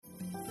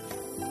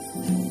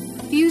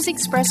views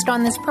expressed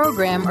on this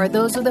program are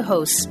those of the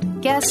hosts,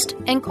 guests,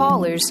 and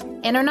callers,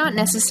 and are not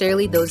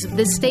necessarily those of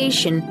this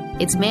station,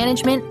 its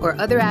management, or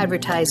other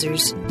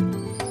advertisers.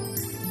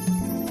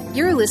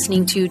 You're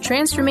listening to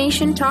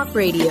Transformation Talk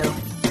Radio.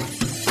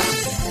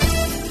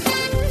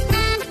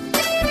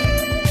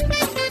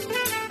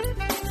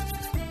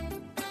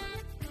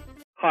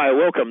 Hi,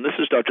 welcome. This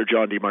is Dr.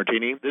 John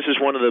DeMartini. This is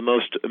one of the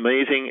most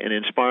amazing and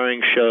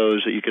inspiring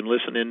shows that you can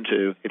listen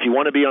into. If you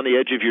want to be on the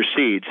edge of your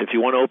seats, if you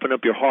want to open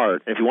up your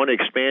heart, if you want to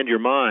expand your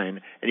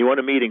mind, and you want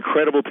to meet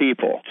incredible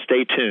people,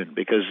 stay tuned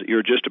because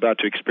you're just about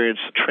to experience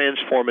a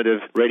transformative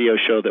radio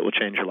show that will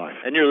change your life.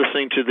 And you're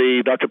listening to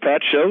the Dr.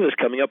 Pat Show that's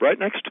coming up right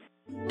next.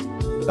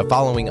 The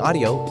following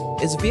audio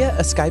is via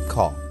a Skype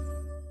call.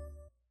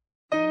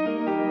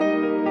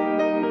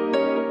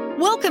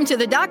 Welcome to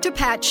the Dr.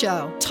 Pat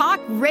Show. Talk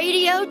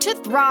radio to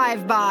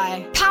thrive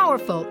by.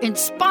 Powerful,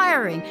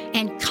 inspiring,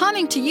 and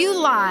coming to you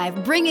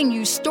live, bringing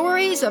you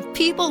stories of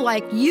people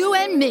like you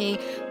and me,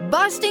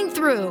 busting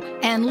through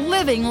and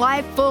living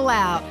life full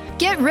out.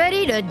 Get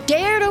ready to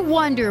dare to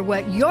wonder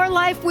what your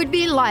life would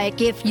be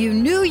like if you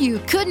knew you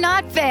could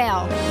not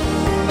fail.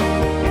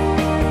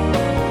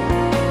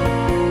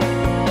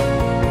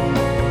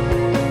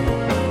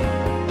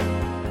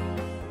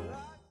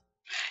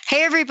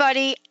 Hey,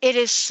 everybody. It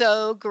is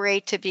so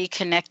great to be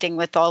connecting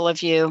with all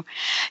of you.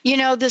 You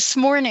know, this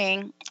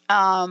morning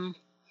I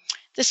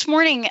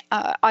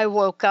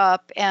woke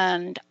up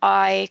and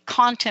I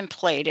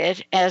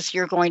contemplated, as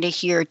you're going to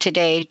hear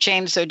today,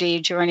 James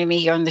O'D joining me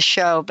here on the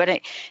show.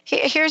 But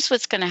here's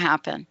what's going to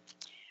happen.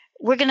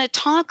 We're going to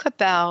talk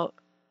about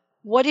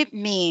what it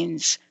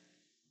means,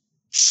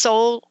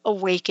 soul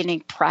awakening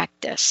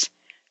practice.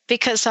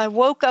 Because I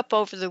woke up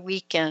over the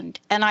weekend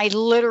and I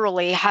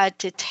literally had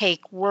to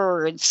take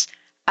words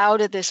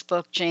out of this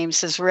book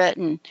James has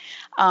written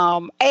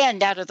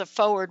and out of the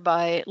foreword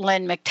by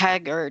Lynn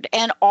McTaggart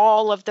and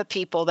all of the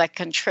people that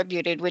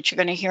contributed, which you're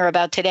going to hear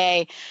about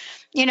today.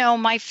 You know,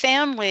 my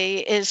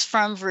family is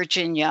from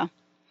Virginia.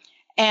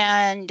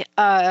 And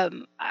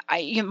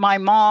my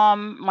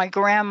mom, my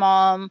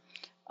grandmom,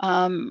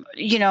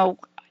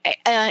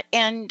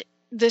 and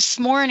this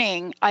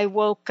morning I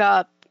woke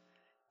up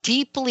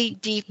deeply,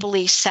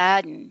 deeply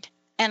saddened,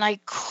 and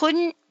I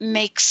couldn't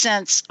make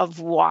sense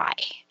of why.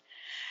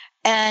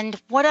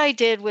 And what I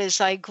did was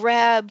I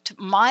grabbed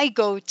my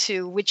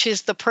go-to, which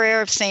is the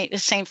prayer of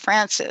Saint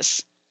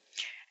Francis,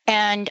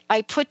 and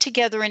I put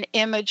together an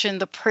image in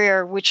the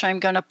prayer, which I'm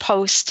going to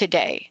post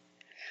today.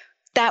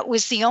 That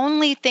was the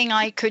only thing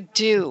I could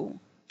do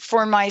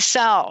for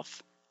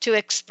myself to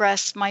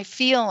express my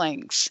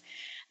feelings.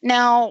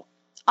 Now,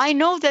 I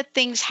know that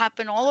things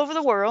happen all over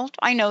the world.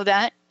 I know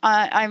that.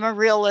 I'm a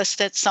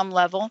realist at some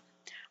level.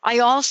 I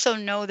also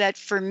know that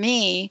for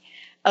me,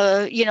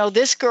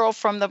 this girl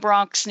from the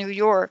Bronx, New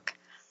York,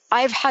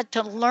 I've had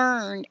to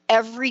learn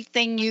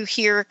everything you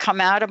hear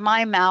come out of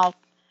my mouth.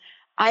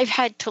 I've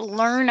had to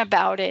learn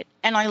about it.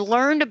 And I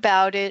learned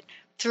about it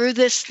through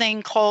this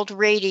thing called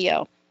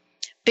radio.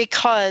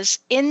 Because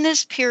in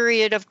this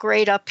period of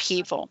great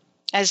upheaval,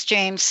 as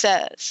James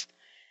says,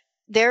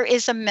 there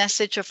is a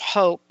message of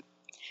hope.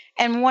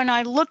 And when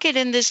I look at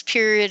in this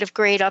period of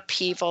great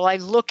upheaval, I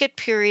look at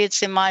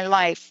periods in my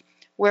life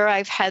where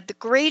I've had the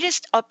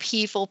greatest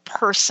upheaval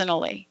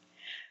personally,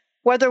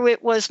 whether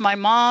it was my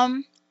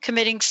mom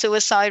committing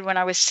suicide when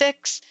I was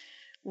 6,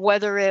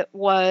 whether it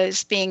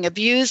was being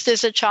abused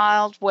as a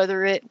child,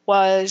 whether it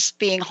was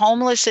being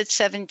homeless at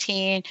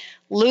 17,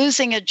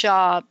 losing a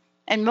job,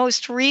 and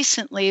most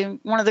recently,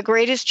 one of the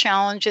greatest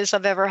challenges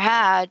I've ever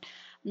had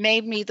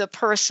made me the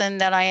person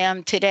that I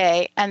am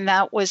today, and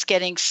that was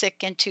getting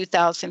sick in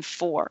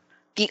 2004.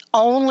 The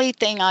only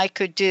thing I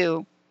could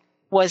do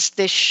was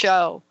this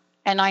show,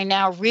 and I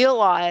now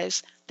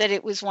realize that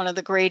it was one of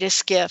the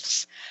greatest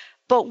gifts.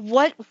 But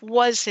what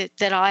was it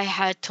that I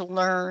had to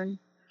learn?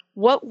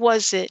 What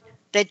was it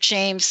that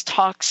James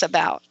talks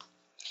about?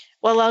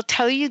 Well, I'll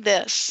tell you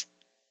this.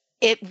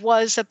 It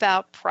was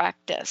about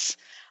practice.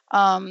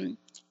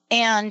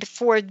 And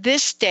for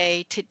this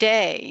day,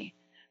 today,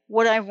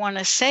 what I want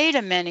to say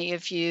to many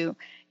of you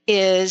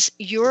is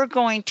you're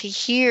going to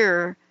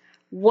hear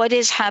what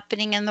is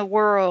happening in the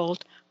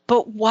world,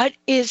 but what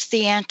is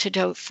the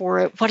antidote for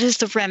it? What is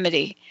the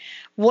remedy?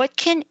 What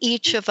can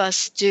each of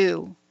us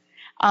do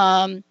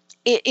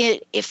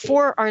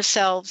for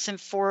ourselves and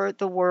for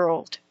the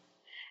world?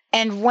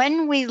 And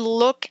when we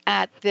look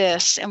at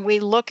this and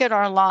we look at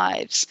our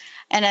lives,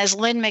 and as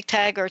Lynn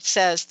McTaggart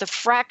says, the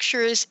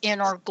fractures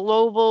in our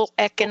global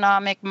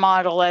economic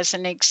model as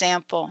an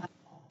example,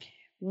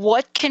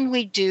 what can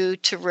we do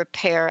to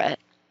repair it?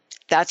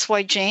 That's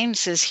why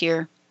James is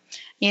here.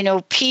 You know,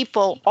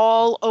 people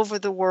all over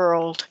the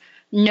world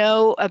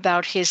know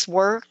about his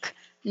work,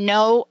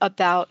 know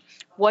about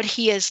what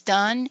he has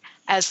done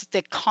as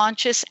the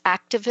conscious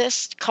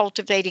activist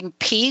cultivating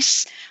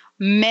peace.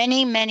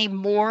 Many, many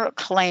more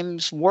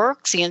claims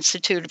works, the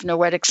Institute of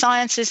Noetic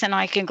Sciences, and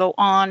I can go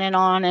on and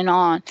on and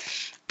on.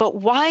 But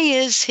why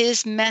is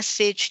his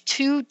message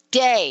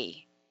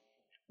today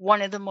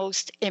one of the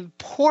most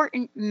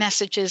important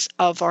messages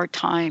of our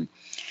time.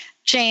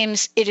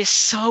 James, it is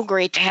so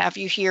great to have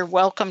you here.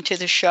 Welcome to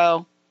the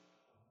show.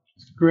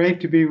 It's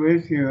great to be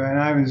with you, and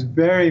I was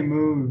very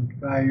moved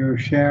by your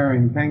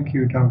sharing. Thank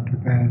you, Dr.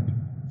 Pat.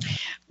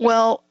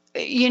 Well,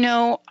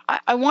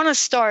 I want to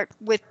start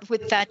with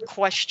that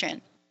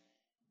question.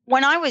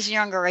 When I was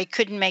younger, I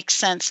couldn't make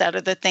sense out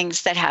of the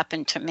things that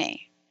happened to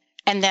me.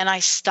 And then I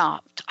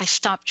stopped. I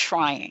stopped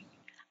trying.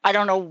 I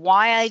don't know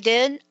why I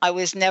did. I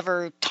was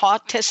never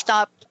taught to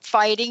stop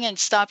fighting and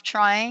stop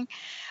trying.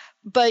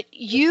 But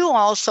you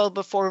also,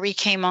 before we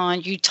came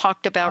on, you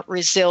talked about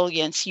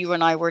resilience. You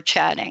and I were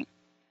chatting.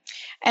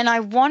 And I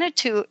wanted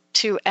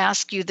to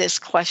ask you this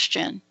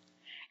question.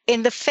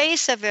 In the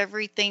face of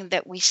everything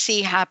that we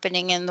see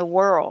happening in the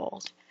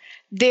world,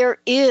 there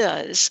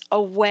is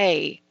a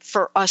way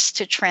for us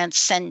to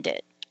transcend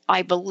it,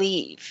 I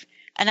believe.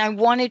 And I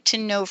wanted to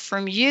know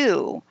from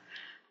you,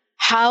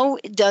 how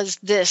does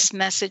this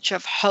message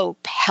of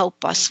hope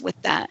help us with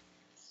that?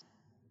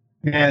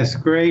 Yes,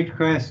 great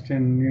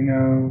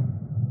question.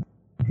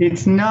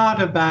 It's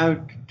not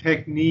about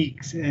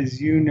techniques, as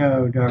you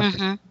know,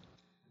 Dr.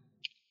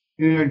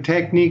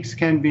 Techniques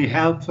can be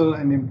helpful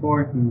and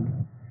important,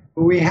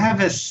 but we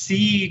have a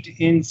seed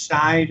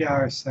inside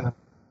ourselves.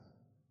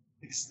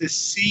 It's the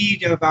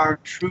seed of our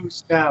true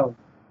self.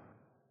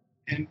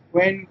 And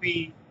when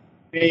we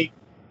make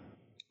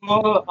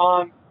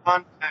full-on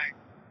contact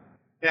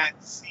with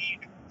that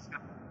seed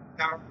of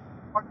self,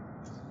 our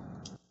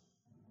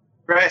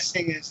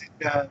progressing as it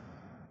does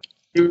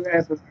through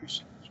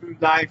evolution, through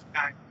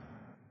lifetime,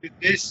 to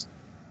this,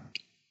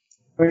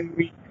 when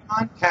we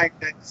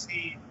contact that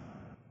seed,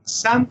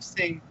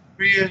 something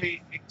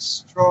really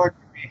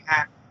extraordinary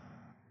happens,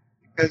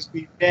 because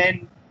we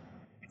then,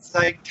 it's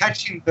like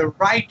touching the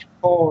right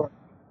chord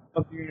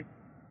of the universe.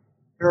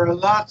 There are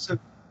lots of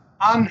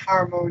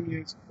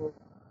unharmonious chords.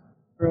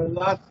 There are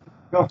lots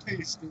of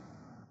noises.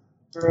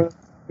 There are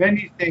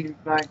many things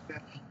like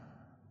that.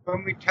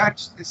 When we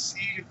touch the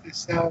seed of the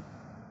self,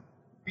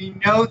 we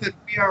know that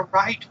we are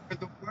right for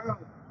the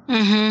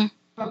world.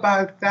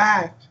 About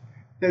that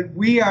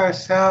we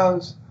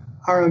ourselves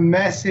are a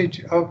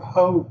message of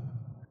hope,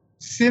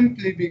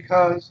 simply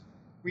because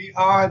we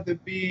are the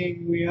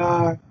being we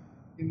are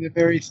in the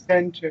very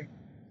center.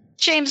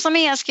 James, let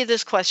me ask you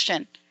this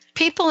question.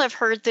 People have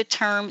heard the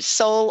term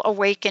soul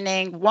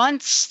awakening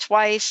once,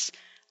 twice,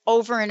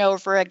 over and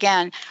over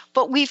again,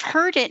 but we've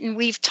heard it and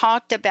we've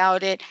talked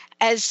about it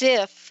as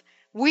if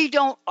we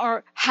don't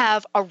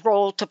have a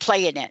role to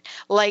play in it.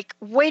 Like,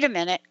 wait a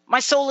minute, my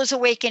soul is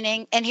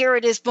awakening, and here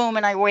it is, boom,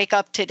 and I wake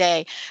up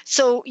today.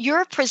 So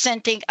you're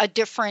presenting a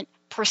different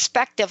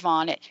perspective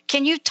on it.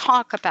 Can you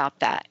talk about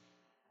that?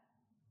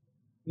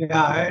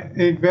 Yeah,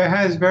 it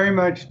has very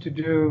much to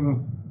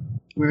do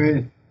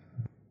with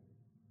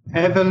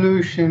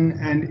evolution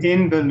and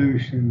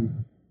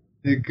involution,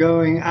 the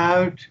going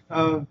out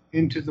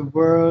into the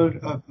world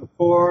of the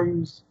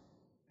forms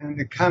and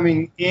the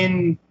coming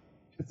in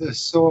to the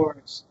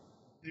source.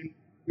 And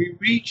we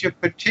reach a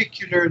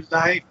particular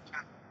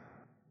lifetime.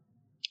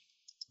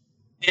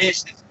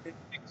 This is an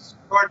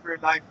extraordinary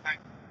lifetime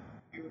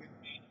for you and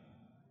me.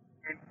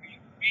 When we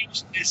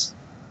reach this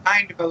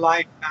kind of a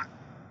lifetime,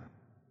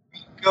 we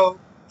go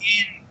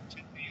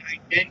into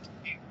the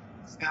identity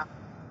of the self.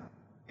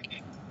 And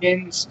it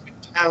begins to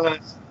tell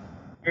us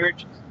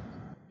urges,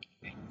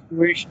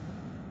 intuition.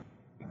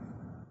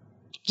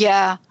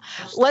 Yeah.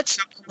 Let's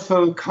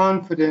full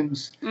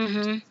confidence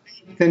to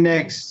take the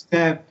next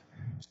step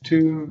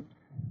to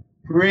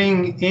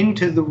bring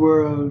into the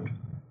world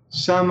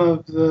some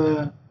of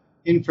the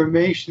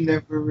information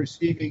that we're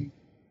receiving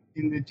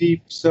in the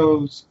deep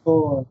soul's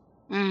core.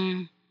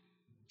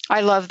 I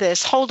love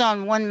this. Hold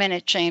on 1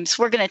 minute, James.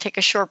 We're going to take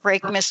a short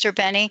break, Mr.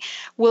 Benny.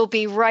 We'll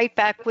be right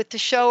back with the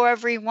show,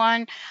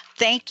 everyone.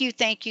 Thank you,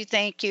 thank you,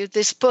 thank you.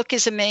 This book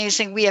is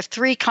amazing. We have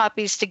 3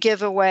 copies to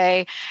give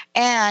away,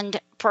 and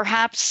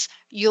perhaps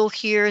you'll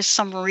hear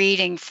some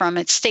reading from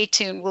it. Stay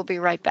tuned. We'll be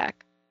right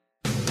back.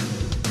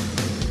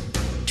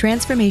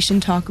 Transformation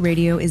Talk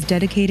Radio is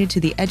dedicated to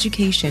the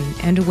education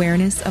and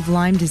awareness of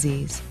Lyme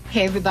disease.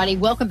 Hey, everybody.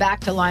 Welcome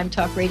back to Lyme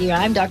Talk Radio.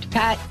 I'm Dr.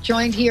 Pat,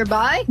 joined here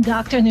by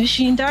Dr.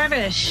 Nusheen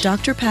Darvish.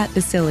 Dr. Pat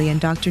Basili and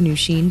Dr.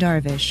 Nusheen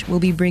Darvish will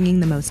be bringing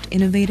the most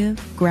innovative,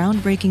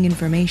 groundbreaking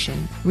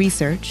information,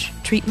 research,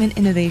 treatment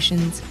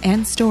innovations,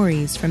 and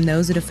stories from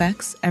those it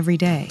affects every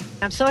day.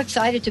 I'm so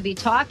excited to be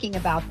talking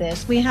about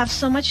this. We have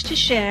so much to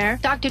share.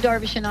 Dr.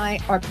 Darvish and I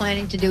are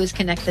planning to do is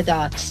connect the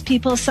dots.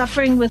 People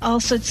suffering with all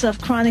sorts of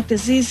chronic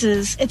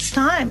diseases, it's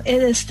time.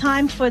 It is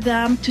time for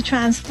them to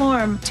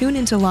transform. Tune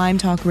into Lyme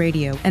Talk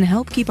Radio and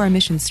help keep our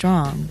mission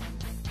strong.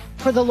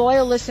 For the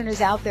loyal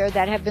listeners out there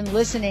that have been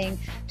listening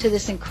to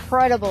this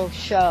incredible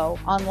show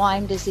on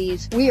Lyme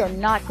disease, we are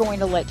not going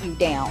to let you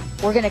down.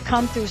 We're going to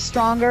come through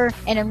stronger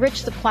and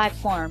enrich the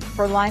platform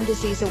for Lyme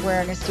disease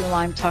awareness through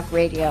Lyme Talk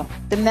Radio.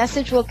 The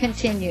message will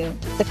continue,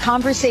 the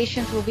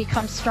conversations will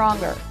become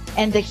stronger,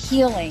 and the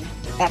healing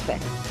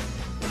epic.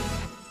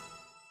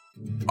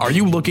 Are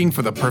you looking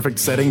for the perfect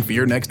setting for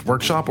your next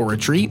workshop or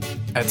retreat?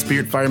 At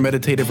Spirit Fire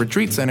Meditative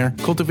Retreat Center,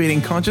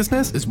 cultivating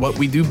consciousness is what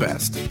we do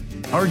best.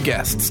 Our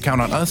guests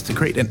count on us to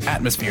create an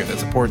atmosphere that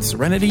supports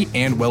serenity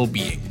and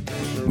well-being.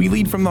 We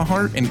lead from the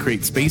heart and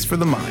create space for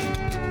the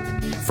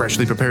mind.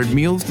 Freshly prepared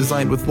meals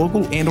designed with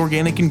local and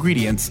organic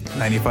ingredients,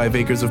 95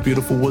 acres of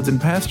beautiful woods and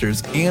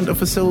pastures, and a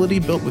facility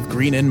built with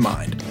green in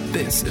mind.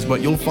 This is what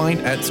you'll find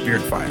at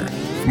Spirit Fire.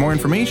 For more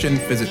information,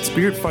 visit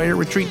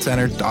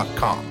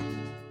spiritfireretreatcenter.com.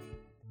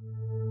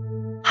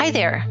 Hi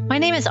there, my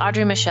name is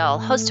Audrey Michelle,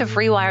 host of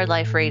Rewired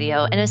Life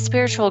Radio and a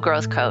spiritual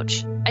growth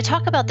coach. I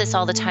talk about this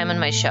all the time on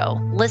my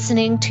show,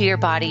 listening to your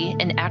body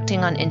and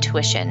acting on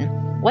intuition.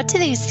 What do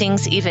these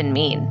things even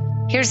mean?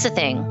 Here's the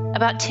thing.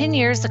 About 10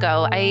 years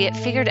ago, I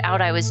figured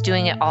out I was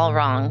doing it all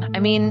wrong. I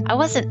mean, I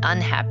wasn't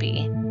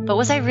unhappy, but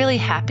was I really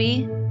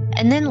happy?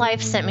 And then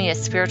life sent me a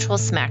spiritual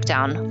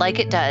smackdown, like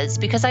it does,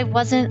 because I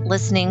wasn't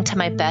listening to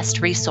my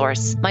best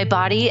resource, my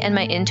body and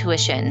my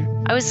intuition.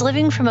 I was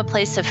living from a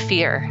place of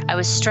fear. I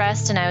was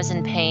stressed and I was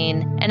in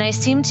pain, and I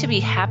seemed to be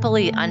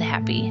happily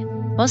unhappy.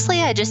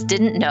 Mostly I just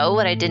didn't know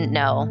what I didn't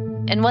know.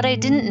 And what I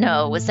didn't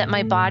know was that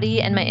my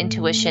body and my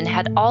intuition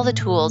had all the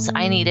tools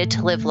I needed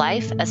to live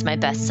life as my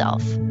best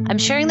self. I'm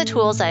sharing the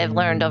tools I have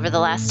learned over the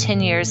last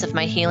 10 years of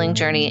my healing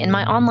journey in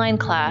my online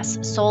class,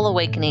 Soul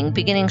Awakening,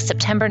 beginning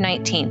September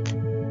 19th.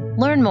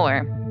 Learn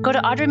more. Go to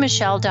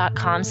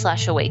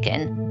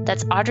audreymichelle.com/awaken.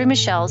 That's Audrey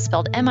Michelle,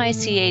 spelled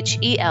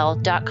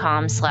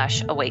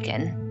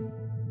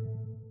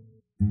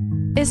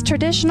MICHEL.com/awaken. Is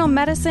traditional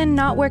medicine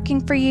not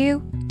working for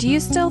you? Do you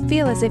still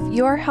feel as if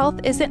your health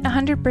isn't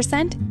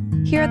 100%?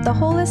 Here at the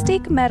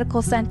Holistic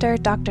Medical Center,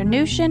 Dr.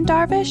 Nushin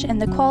Darvish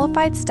and the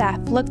qualified staff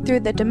look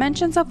through the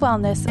dimensions of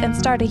wellness and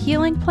start a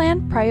healing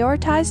plan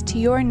prioritized to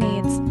your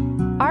needs.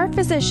 Our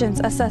physicians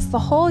assess the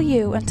whole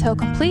you until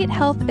complete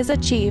health is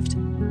achieved.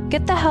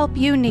 Get the help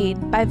you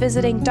need by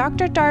visiting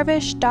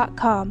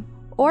drdarvish.com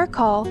or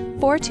call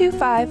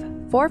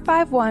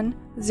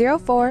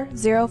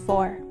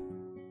 425-451-0404.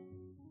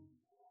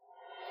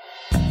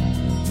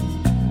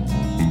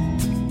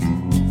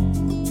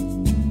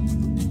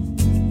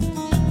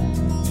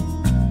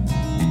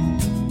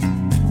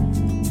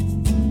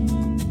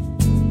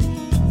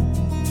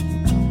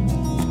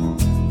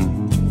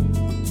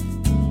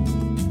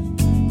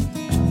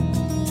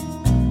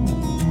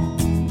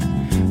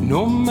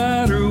 No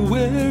matter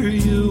where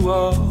you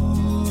are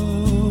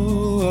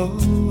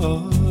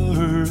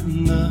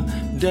in the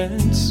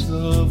dance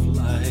of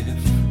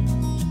life,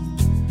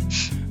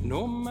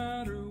 no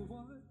matter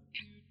what.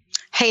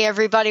 Hey,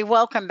 everybody,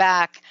 welcome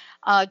back.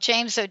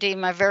 James O'D,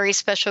 my very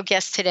special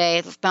guest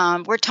today.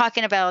 We're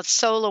talking about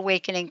soul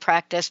awakening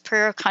practice,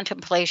 prayer,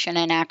 contemplation,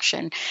 and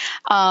action.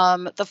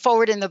 The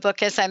forward in the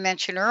book, as I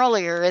mentioned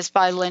earlier, is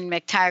by Lynn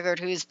McTaggart,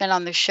 who's been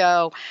on the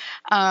show.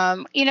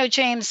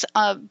 James,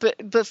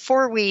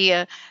 before we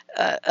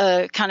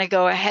kind of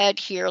go ahead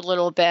here a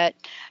little bit,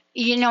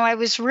 I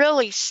was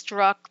really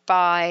struck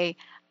by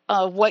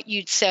what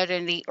you'd said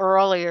in the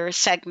earlier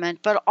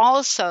segment, but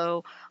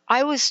also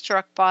I was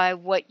struck by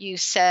what you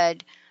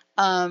said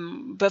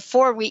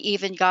before we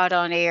even got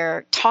on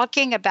air,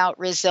 talking about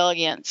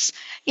resilience.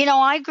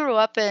 I grew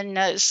up and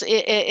then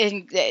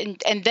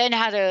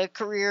had a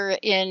career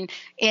in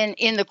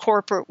the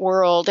corporate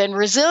world, and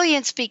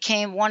resilience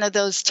became one of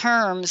those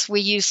terms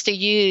we used to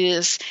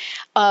use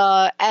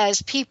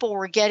as people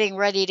were getting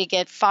ready to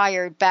get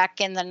fired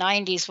back in the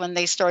 90s when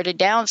they started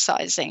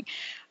downsizing.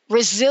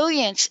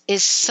 Resilience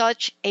is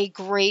such a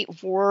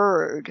great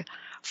word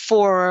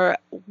for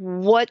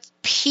what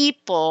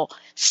people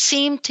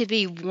seem to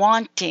be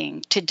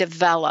wanting to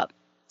develop.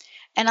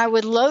 And I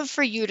would love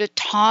for you to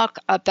talk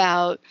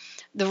about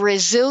the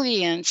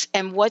resilience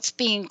and what's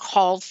being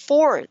called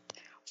forth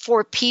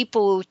for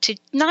people to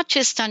not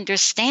just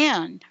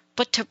understand,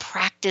 but to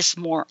practice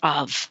more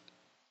of.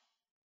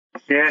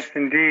 Yes,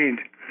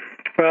 indeed.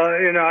 Well,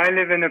 I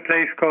live in a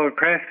place called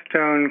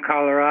Crestone,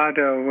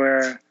 Colorado,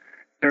 where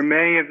there are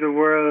many of the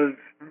world's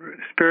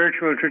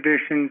spiritual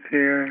traditions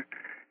here.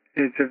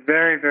 It's a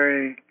very,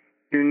 very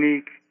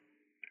unique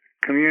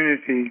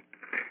community.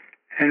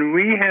 And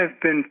we have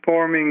been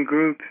forming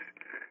groups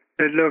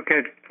that look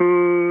at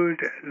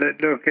food,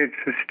 that look at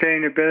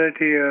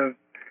sustainability of,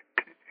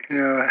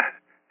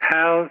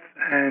 health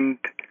and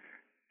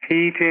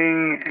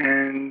heating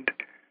and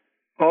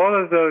all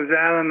of those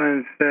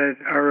elements that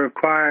are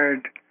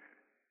required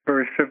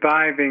for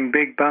surviving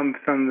big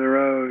bumps on the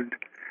road.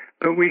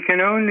 But we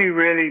can only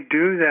really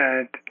do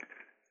that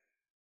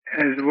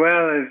as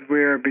well as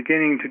we're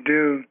beginning to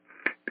do,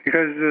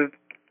 because the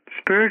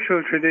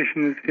spiritual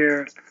traditions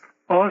here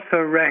also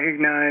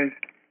recognize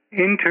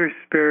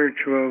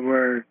interspiritual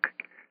work.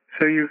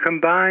 So you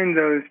combine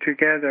those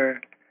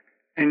together,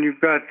 and you've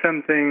got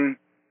something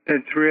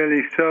that's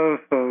really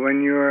soulful.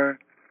 When your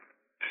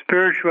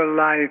spiritual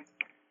life,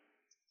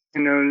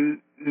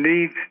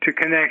 leads to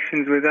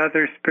connections with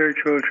other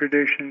spiritual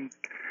traditions,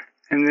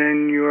 and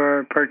then you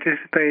are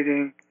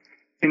participating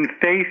in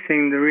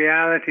facing the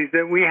realities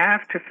that we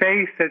have to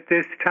face at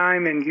this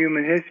time in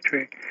human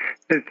history,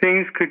 that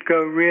things could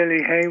go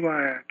really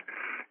haywire.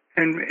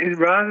 And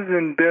rather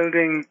than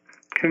building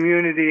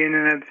community in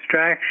an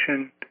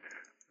abstraction,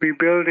 we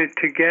build it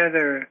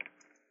together.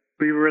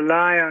 We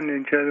rely on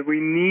each other. We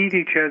need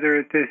each other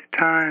at this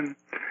time.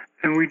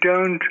 And we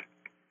don't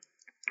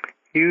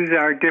use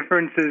our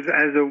differences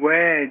as a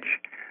wedge,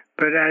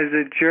 but as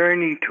a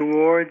journey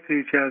towards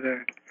each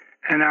other.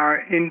 And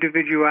our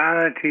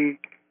individuality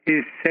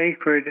is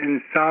sacred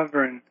and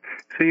sovereign.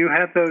 So you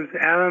have those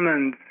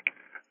elements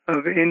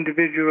of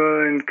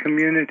individual and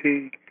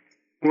community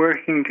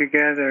working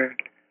together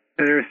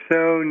that are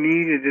so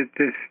needed at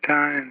this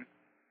time.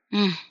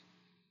 Mm.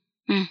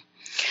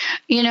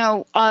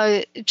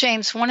 Mm.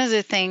 James, one of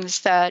the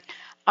things that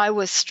I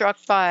was struck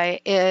by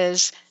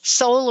is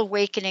soul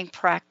awakening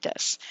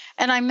practice.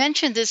 And I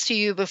mentioned this to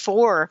you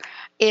before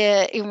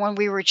when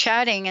we were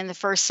chatting in the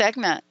first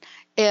segment,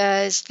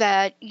 is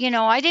that,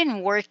 I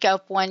didn't wake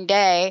up one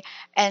day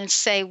and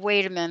say,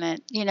 wait a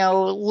minute,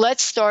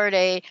 let's start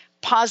a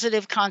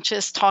positive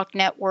conscious talk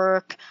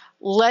network.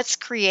 Let's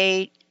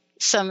create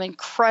some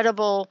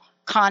incredible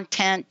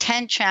content,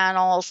 10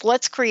 channels.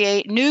 Let's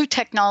create new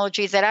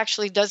technology that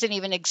actually doesn't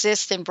even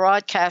exist in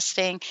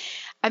broadcasting.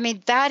 I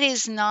mean, that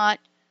is not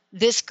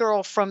this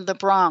girl from the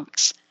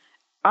Bronx.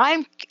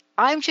 I'm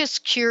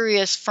just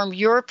curious from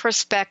your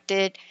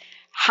perspective,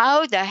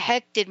 how the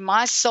heck did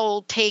my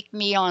soul take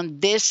me on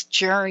this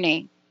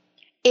journey?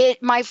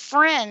 My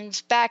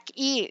friends back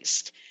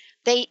east,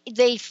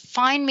 they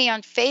find me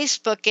on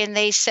Facebook and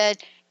they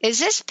said, is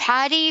this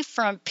Patty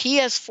from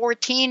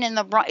PS14 in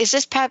the Bronx? Is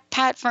this Pat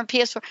from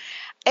PS4?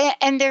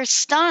 And they're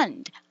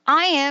stunned.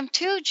 I am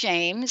too,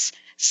 James.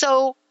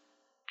 So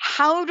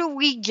how do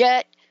we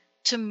get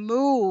to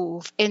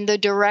move in the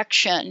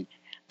direction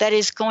that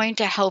is going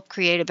to help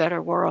create a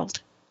better world?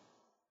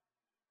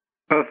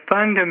 Well,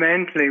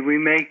 fundamentally, we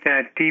make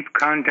that deep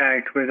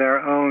contact with our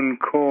own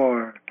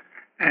core,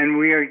 and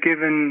we are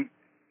given,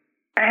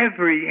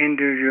 every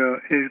individual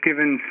is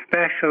given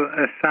special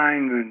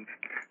assignments.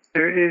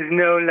 There is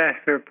no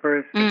lesser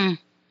person.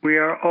 We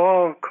are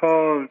all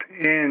called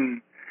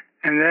in,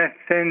 and that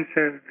sense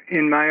of,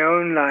 in my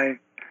own life,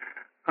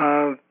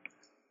 of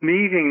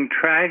meeting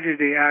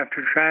tragedy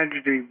after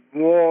tragedy,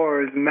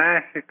 wars,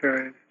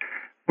 massacres,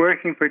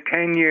 working for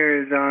 10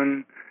 years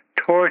on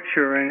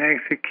torture and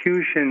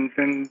executions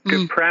and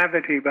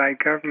depravity by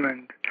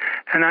government.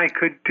 And I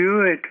could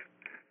do it,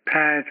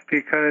 Pat,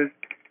 because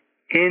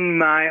in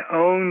my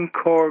own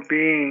core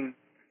being,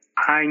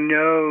 I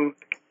know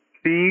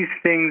these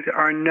things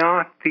are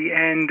not the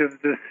end of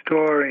the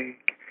story.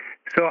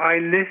 So I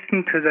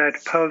listen to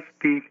that pulse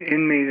beat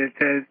in me that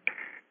says,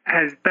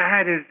 as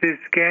bad as this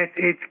gets,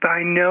 it's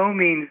by no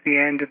means the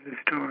end of the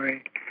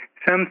story.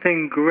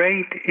 Something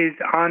great is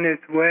on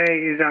its way,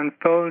 is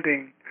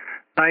unfolding,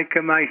 like a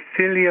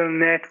mycelial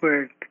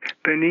network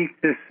beneath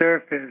the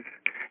surface.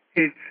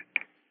 It's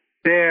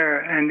there,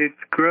 and it's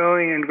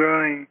growing and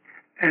growing.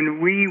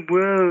 And we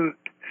will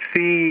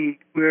see,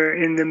 we're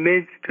in the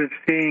midst of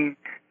seeing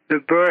the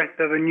birth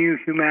of a new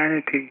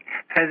humanity.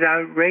 As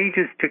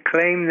outrageous to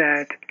claim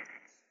that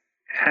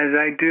as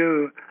I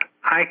do,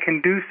 I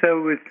can do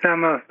so with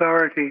some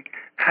authority,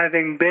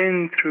 having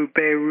been through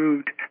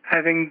Beirut,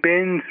 having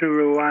been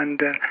through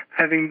Rwanda,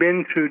 having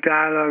been through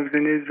dialogues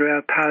in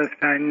Israel,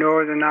 Palestine,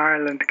 Northern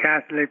Ireland,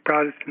 Catholic,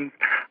 Protestants.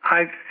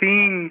 I've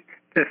seen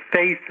the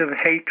face of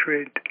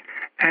hatred,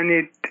 and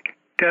it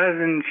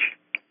doesn't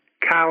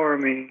cower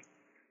me.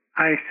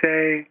 I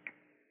say,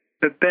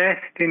 the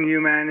best in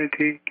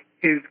humanity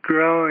is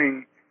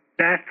growing.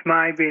 That's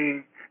my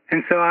being.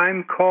 And so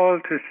I'm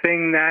called to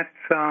sing that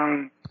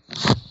song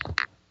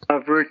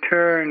of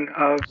return,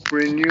 of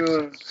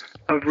renewal,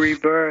 of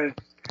rebirth.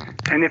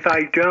 And if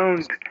I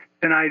don't,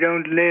 then I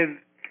don't live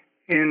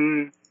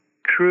in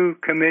true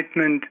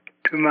commitment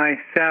to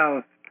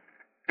myself,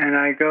 and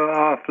I go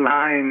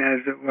offline,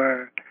 as it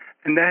were.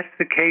 And that's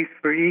the case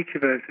for each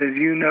of us, as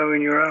you know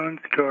in your own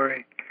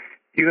story.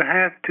 You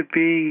have to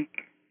be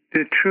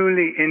the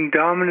truly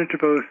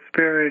indomitable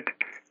spirit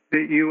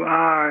that you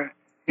are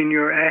in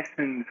your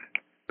essence,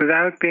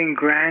 without being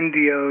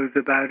grandiose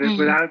about it,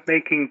 without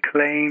making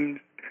claims,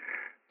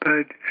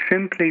 but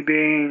simply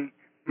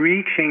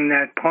reaching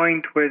that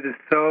point where the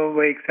soul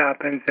wakes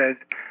up and says,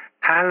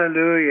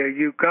 hallelujah,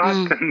 you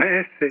got the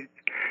message.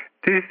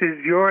 This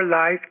is your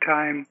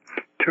lifetime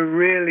to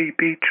really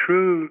be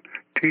true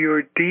to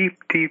your deep,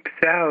 deep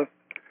self.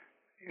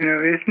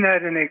 Isn't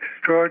that an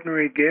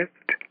extraordinary gift?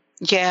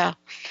 Yeah,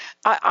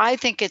 I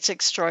think it's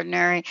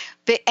extraordinary.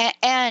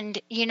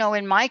 And,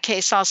 in my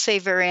case, I'll say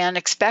very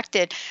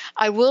unexpected.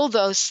 I will,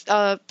 though,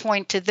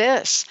 point to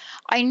this.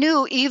 I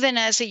knew even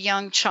as a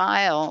young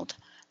child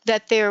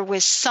that there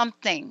was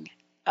something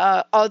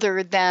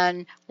other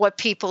than what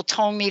people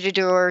told me to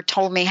do or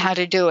told me how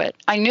to do it.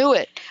 I knew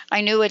it.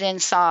 I knew it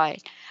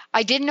inside.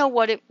 I didn't know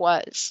what it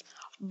was.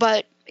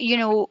 But,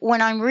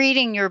 when I'm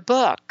reading your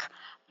book,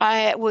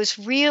 I was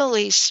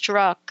really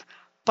struck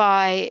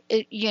by,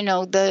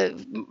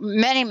 the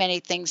many, many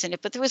things in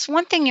it. But there was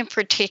one thing in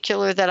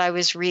particular that I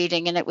was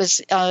reading, and it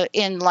was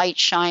in Light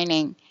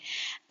Shining.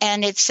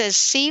 And it says,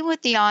 see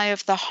with the eye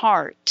of the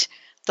heart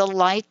the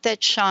light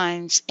that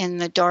shines in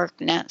the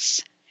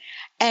darkness.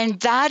 And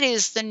that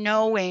is the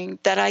knowing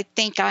that I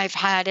think I've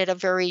had at a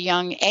very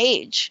young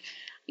age,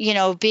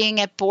 being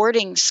at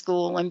boarding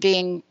school and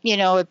being,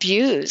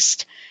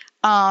 abused.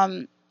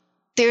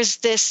 There's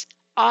this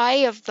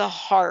eye of the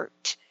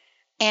heart.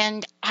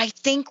 And I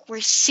think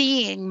we're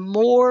seeing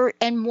more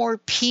and more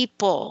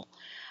people,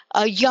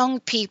 young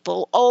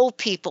people, old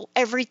people,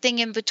 everything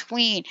in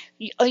between.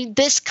 In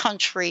this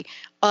country,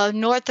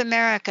 North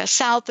America,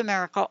 South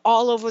America,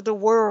 all over the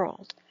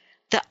world.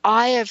 The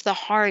eye of the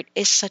heart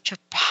is such a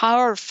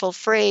powerful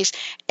phrase.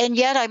 And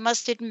yet I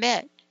must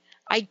admit,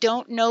 I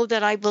don't know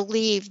that I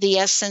believe the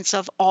essence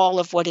of all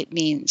of what it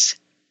means.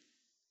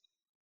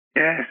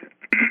 Yes.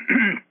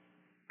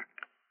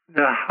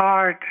 The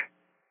heart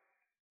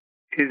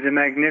is a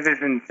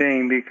magnificent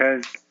thing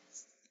because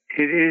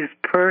it is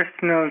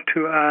personal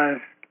to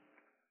us,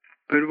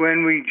 but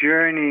when we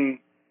journey,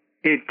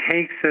 it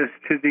takes us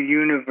to the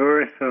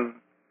universal.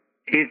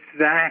 It's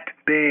that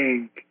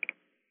big.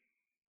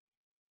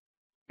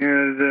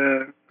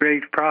 The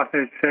great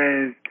prophet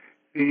says,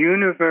 the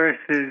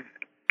universes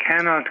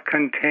cannot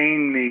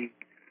contain me,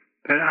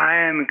 but I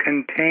am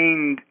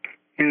contained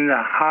in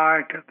the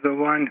heart of the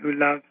one who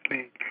loves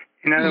me.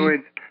 In other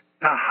words,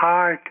 the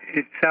heart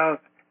itself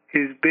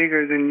is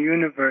bigger than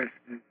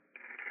universes.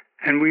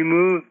 And we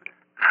move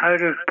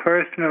out of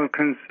personal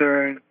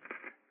concern.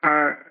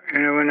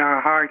 When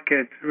our heart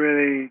gets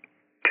really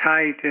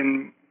tight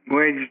and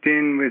wedged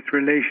in with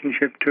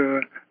relationship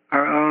to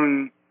our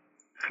own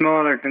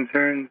smaller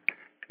concerns,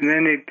 and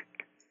then it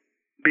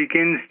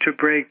begins to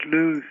break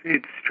loose,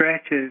 it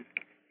stretches,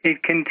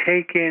 it can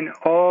take in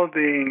all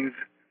beings.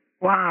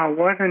 Wow,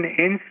 what an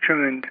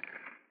instrument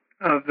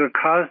of the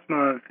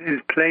cosmos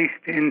is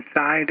placed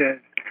inside us,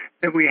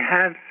 that we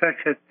have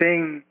such a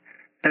thing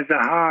as a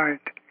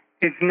heart.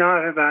 It's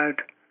not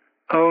about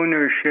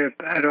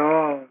ownership at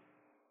all.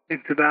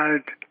 It's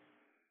about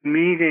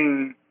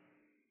meeting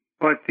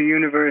what the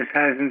universe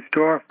has in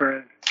store for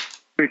us,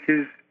 which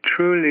is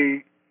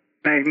truly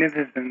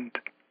magnificent.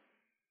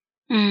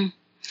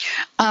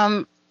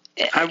 I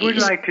would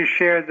like to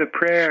share the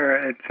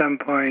prayer at some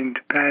point,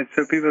 Pat,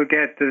 so people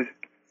get the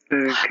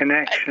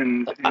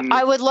connections.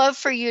 I would love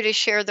for you to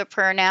share the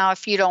prayer now,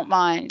 if you don't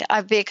mind,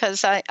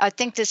 because I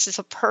think this is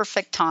a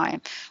perfect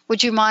time.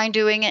 Would you mind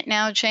doing it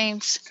now,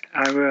 James?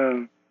 I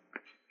will.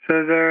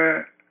 So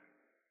there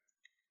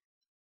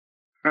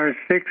are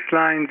 6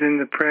 lines in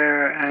the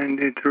prayer, and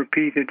it's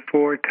repeated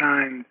 4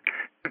 times.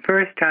 The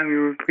first time you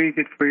repeat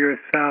it for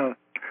yourself.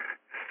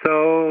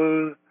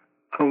 Soul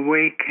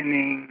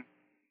awakening,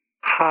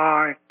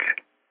 heart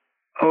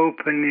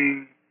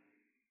opening,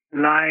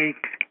 light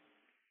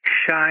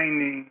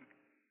shining,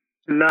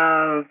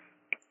 love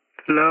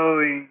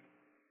flowing,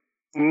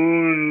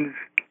 wounds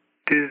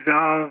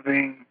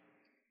dissolving,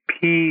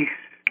 peace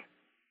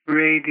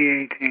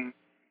radiating.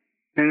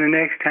 And the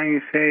next time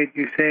you say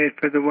it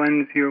for the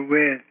ones you're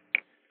with.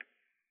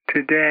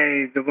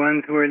 Today, the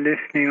ones who are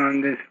listening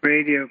on this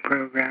radio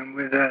program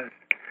with us,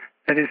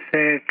 let us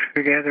say it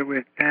together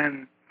with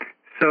them.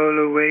 Soul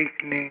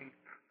awakening,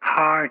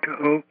 heart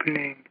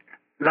opening,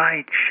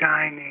 light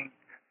shining,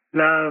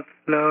 love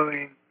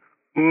flowing,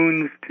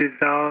 wounds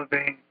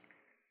dissolving,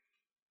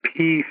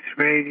 peace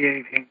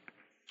radiating.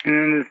 And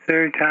then the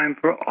third time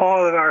for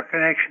all of our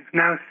connections.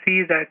 Now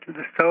see that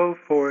the soul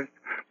force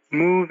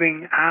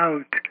moving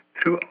out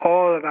through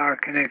all of our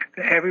connections.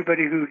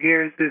 Everybody who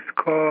hears this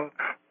call,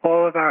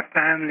 all of our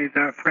families,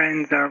 our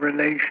friends, our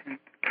relations.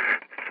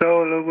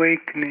 Soul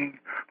awakening,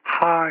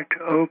 heart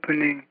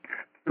opening,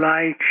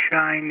 light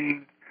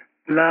shining,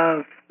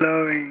 love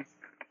flowing,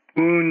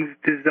 wounds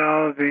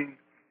dissolving,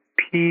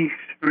 peace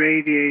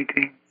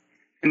radiating.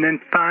 And then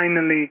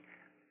finally,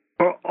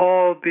 for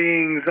all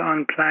beings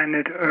on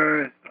planet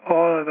Earth,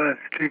 all of us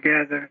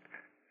together,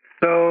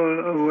 soul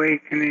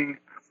awakening,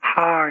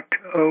 heart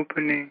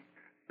opening,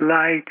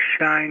 light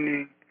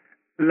shining,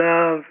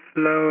 love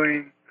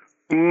flowing,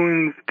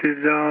 wounds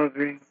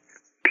dissolving,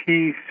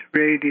 peace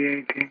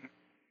radiating.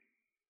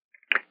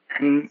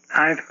 And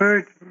I've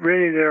heard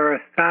really there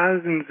are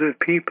thousands of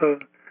people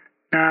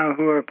now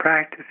who are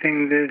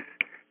practicing this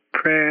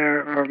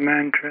prayer or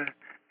mantra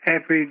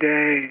every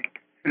day,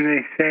 and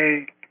they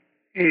say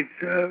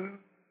it's a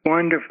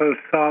wonderful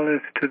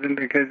solace to them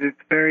because it's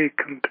very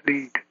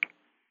complete.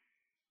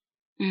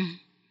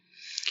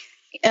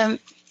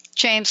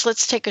 James,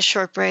 let's take a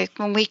short break.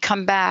 When we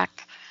come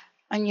back,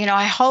 and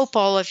I hope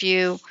all of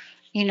you,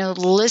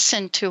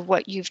 listen to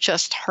what you've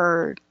just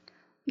heard.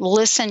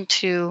 Listen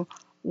to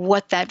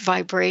what that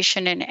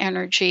vibration and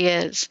energy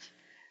is.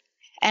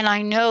 And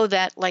I know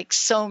that, like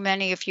so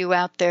many of you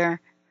out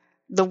there,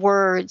 the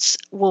words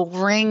will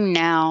ring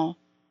now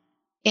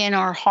in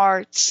our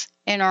hearts,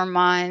 in our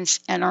minds,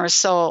 and our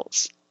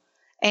souls.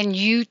 And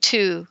you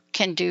too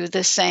can do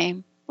the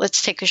same.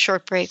 Let's take a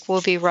short break.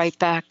 We'll be right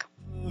back.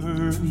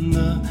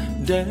 The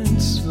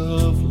dance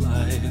of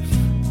life.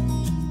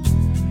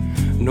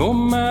 No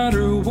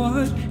matter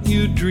what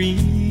you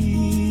dream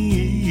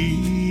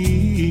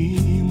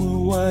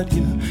or what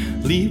you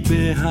leave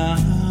behind,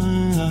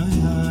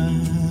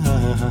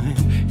 behind.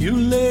 You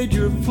laid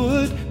your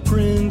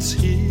footprints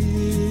here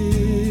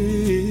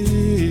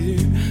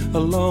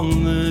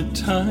along the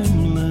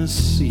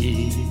timeless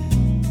sea.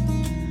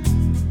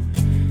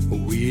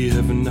 We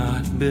have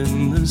not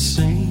been the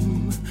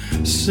same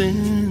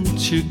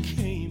since you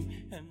came.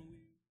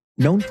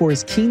 Known for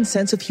his keen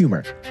sense of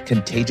humor,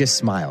 contagious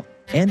smile,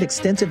 and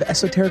extensive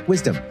esoteric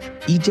wisdom,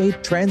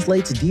 EJ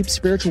translates deep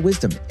spiritual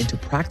wisdom into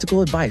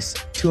practical advice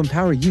to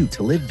empower you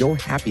to live your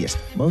happiest,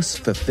 most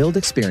fulfilled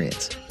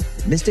experience.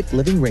 Mystic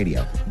Living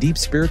Radio, Deep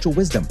Spiritual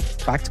Wisdom,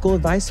 Practical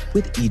Advice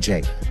with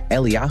EJ,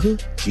 Eliyahu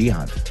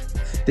Jihan.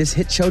 This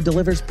hit show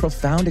delivers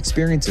profound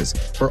experiences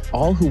for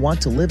all who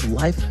want to live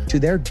life to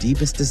their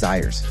deepest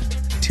desires.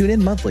 Tune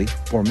in monthly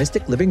for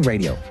Mystic Living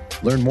Radio.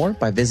 Learn more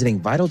by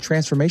visiting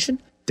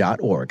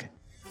vitaltransformation.org.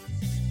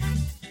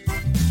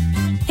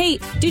 Hey,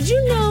 did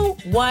you know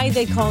why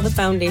they call the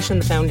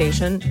foundation?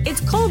 It's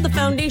called the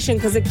foundation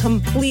because it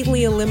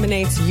completely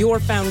eliminates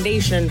your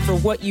foundation for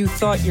what you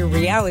thought your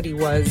reality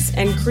was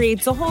and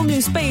creates a whole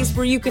new space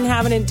where you can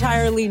have an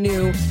entirely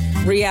new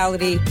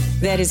reality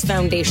that is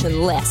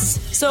foundationless.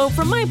 So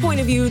from my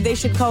point of view, they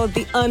should call it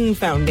the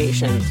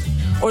unfoundation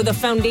or the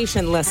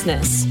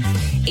foundationlessness.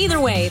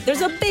 Either way,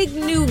 there's a big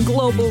new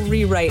global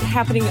rewrite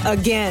happening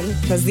again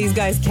because these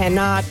guys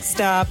cannot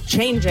stop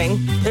changing.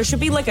 There should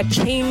be like a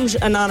Change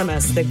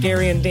Anonymous that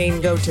Gary and Dane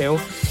go to.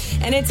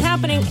 And it's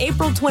happening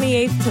April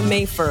 28th to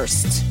May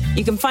 1st.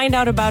 You can find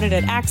out about it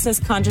at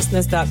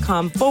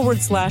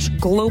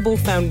accessconsciousness.com/global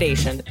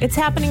foundation. It's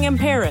happening in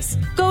Paris.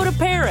 Go to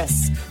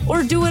Paris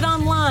or do it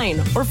online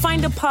or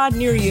find a pod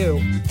near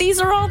you. These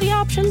are all the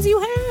options you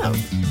have.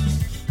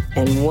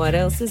 And what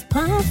else is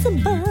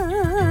possible?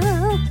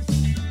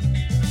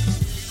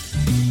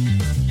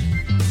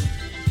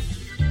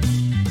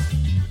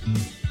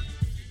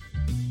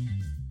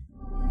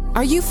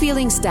 Are you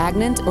feeling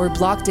stagnant or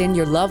blocked in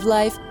your love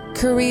life,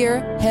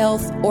 career,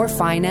 health, or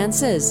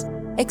finances?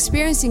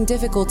 Experiencing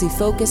difficulty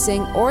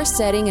focusing or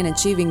setting and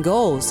achieving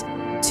goals?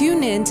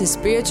 Tune in to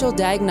Spiritual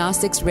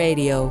Diagnostics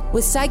Radio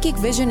with psychic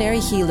visionary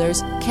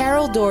healers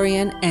Carol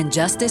Dorian and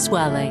Justice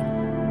Welling.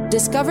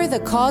 Discover the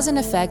cause and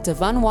effect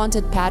of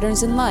unwanted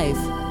patterns in life.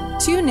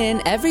 Tune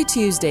in every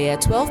Tuesday at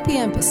 12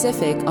 p.m.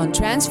 Pacific on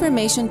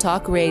Transformation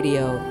Talk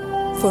Radio.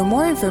 For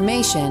more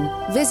information,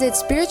 visit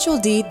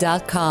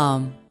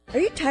spiritualdeed.com. Are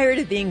you tired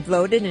of being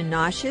bloated and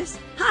nauseous?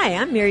 Hi,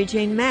 I'm Mary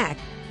Jane Mack.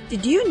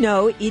 Did you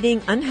know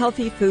eating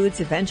unhealthy foods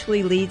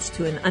eventually leads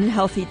to an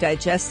unhealthy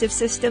digestive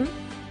system?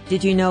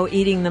 Did you know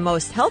eating the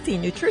most healthy,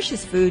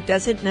 nutritious food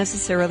doesn't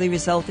necessarily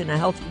result in a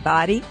healthy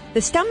body?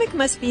 The stomach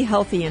must be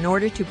healthy in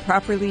order to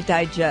properly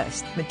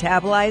digest,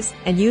 metabolize,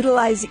 and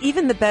utilize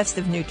even the best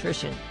of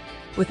nutrition.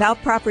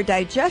 Without proper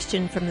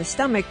digestion from the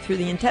stomach through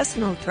the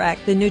intestinal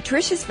tract, the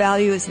nutritious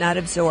value is not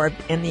absorbed,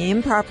 and the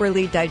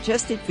improperly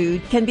digested food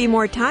can be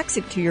more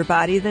toxic to your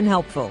body than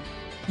helpful.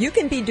 You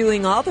can be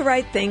doing all the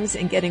right things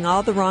and getting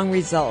all the wrong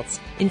results.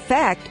 In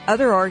fact,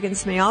 other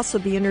organs may also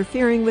be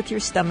interfering with your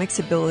stomach's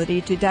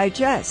ability to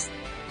digest.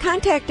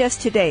 Contact us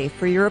today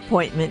for your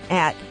appointment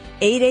at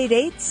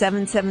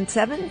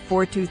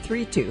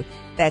 888-777-4232.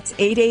 That's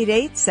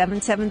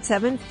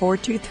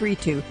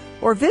 888-777-4232.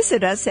 Or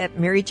visit us at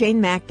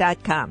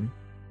maryjanemack.com.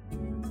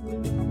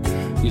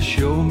 You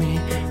show me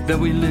that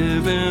we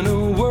live in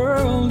a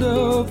world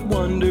of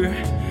wonder,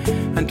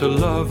 and to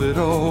love it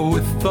all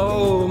with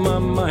all my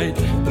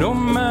might, no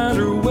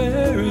matter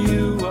where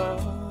you are.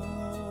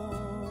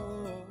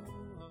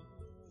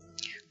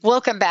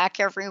 Welcome back,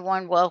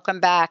 everyone.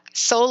 Welcome back.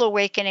 Soul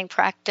Awakening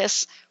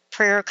Practice,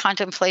 Prayer,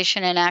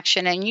 Contemplation, and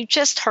Action. And you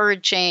just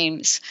heard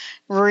James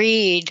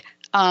read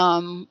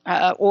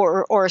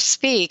or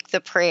speak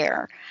the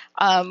prayer.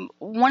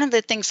 One of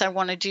the things I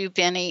want to do,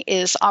 Benny,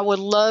 is I would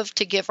love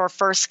to give our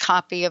first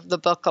copy of the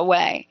book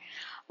away.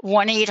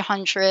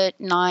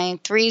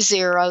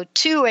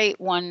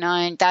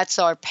 1-800-930-2819. That's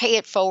our pay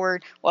it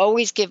forward. We'll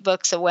always give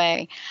books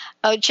away.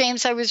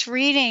 James, I was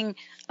reading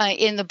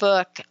in the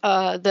book,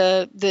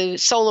 the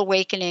Soul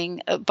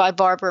Awakening by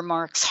Barbara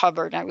Marx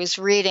Hubbard. I was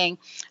reading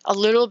a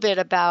little bit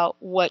about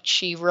what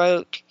she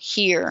wrote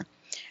here.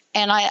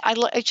 And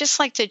I just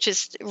like to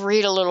just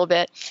read a little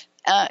bit.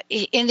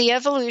 In the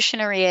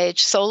evolutionary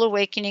age, soul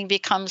awakening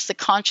becomes the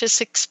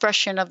conscious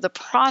expression of the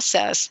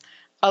process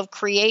of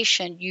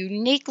creation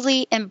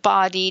uniquely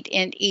embodied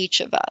in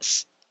each of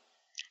us.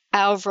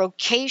 Our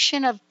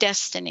vocation of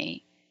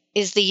destiny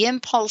is the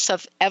impulse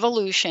of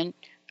evolution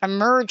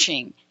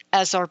emerging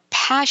as our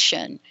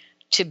passion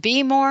to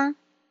be more,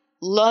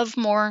 love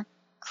more,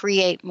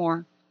 create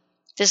more.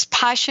 This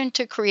passion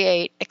to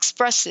create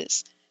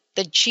expresses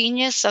the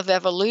genius of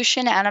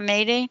evolution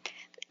animating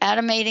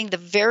the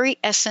very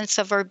essence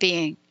of our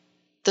being.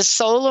 The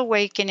soul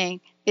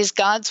awakening is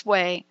God's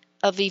way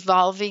of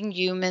evolving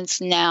humans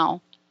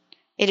now.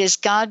 It is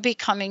God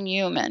becoming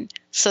human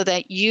so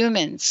that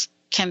humans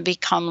can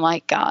become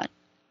like God.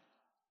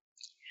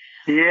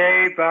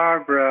 Yay,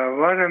 Barbara.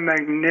 What a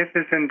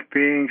magnificent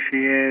being she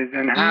is,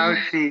 and how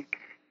she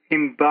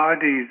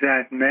embodies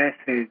that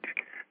message.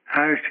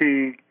 How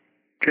she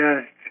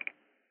just,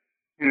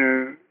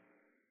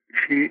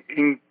 she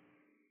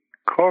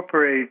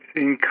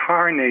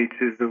incarnates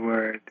is the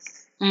word,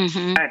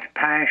 that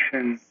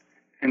passion,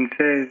 and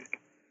says,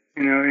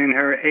 in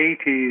her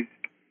 80s,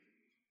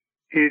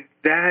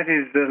 that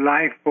is the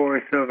life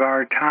force of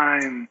our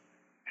time,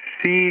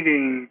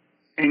 seeding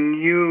a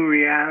new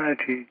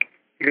reality,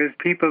 because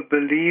people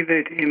believe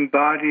it,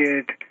 embody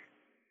it,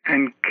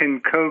 and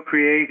can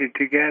co-create it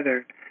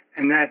together.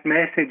 And that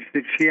message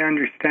that she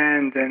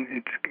understands, and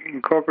it's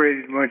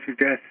incorporated in what you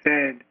just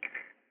said,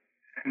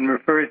 and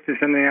refers to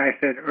something I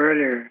said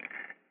earlier,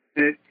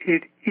 that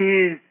it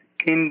is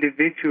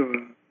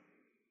individual.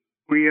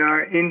 We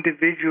are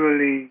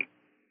individually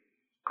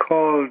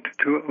called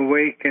to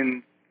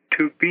awaken,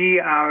 to be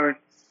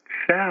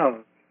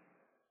ourselves,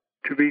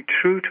 to be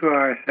true to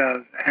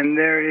ourselves. And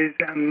there is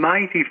a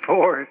mighty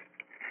force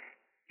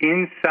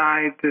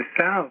inside the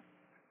self,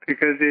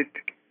 because it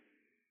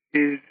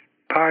is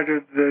part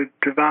of the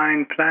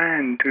divine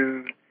plan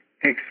to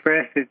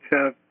express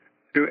itself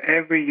through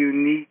every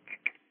unique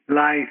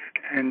life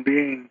and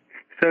being.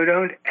 So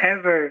don't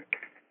ever,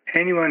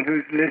 anyone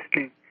who's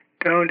listening,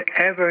 don't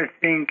ever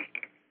think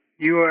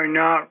you are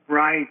not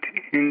right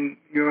in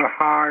your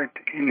heart,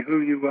 in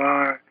who you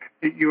are,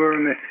 that you're a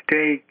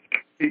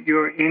mistake, that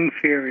you're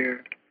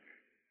inferior,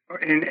 or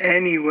in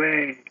any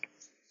way.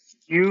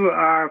 You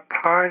are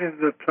part of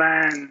the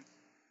plan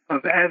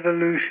of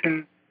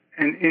evolution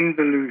and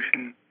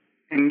involution,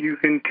 and you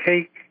can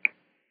take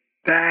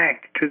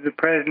back to the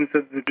presence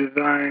of the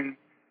divine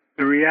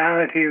the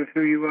reality of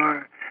who you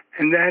are.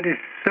 And that is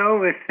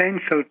so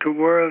essential to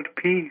world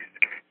peace,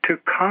 to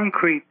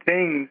concrete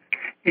things.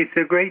 It's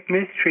a great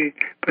mystery,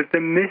 but the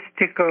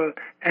mystical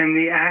and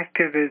the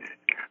activist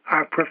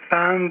are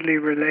profoundly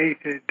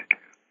related.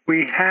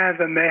 We have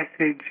a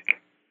message,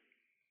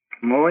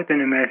 more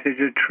than a message,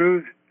 a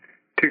truth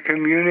to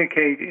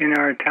communicate in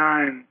our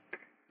time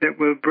that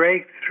will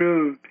break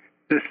through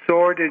the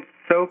sordid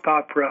soap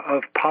opera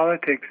of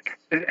politics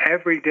that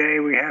every day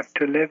we have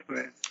to live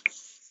with.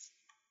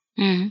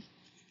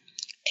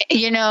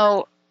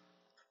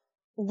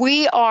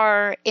 We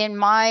are, in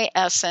my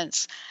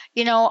essence,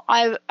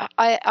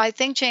 I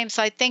think, James,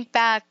 I think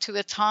back to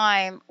a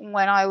time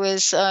when I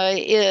was,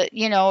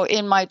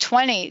 in my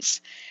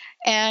 20s.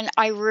 And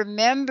I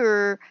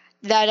remember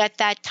that at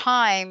that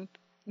time,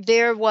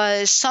 there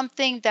was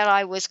something that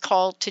I was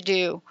called to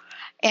do.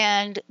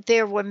 And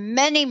there were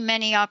many,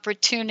 many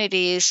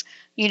opportunities,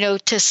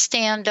 to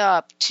stand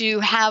up, to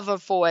have a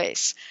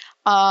voice.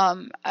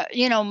 My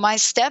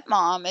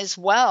stepmom as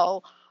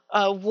well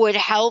would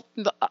help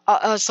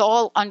us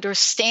all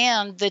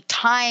understand the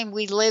time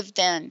we lived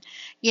in,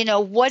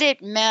 what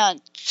it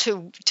meant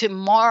to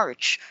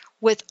march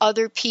with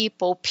other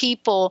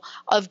people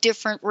of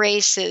different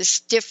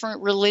races,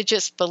 different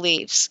religious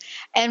beliefs.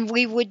 And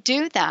we would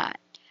do that.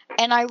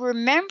 And I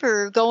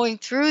remember going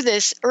through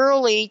this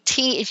early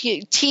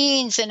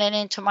teens and then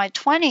into my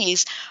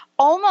 20s,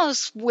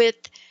 almost with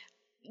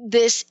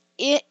this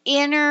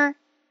inner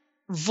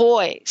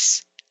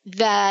voice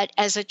that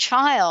as a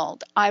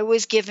child I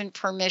was given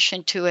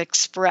permission to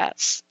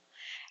express.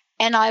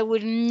 And I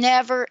would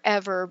never,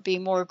 ever be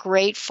more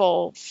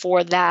grateful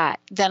for that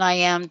than I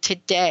am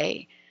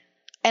today.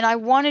 And I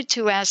wanted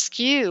to ask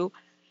you,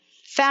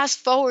 fast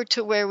forward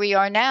to where we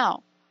are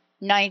now,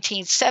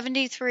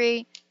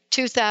 1973,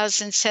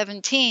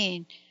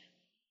 2017,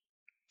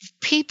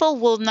 people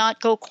will not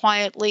go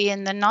quietly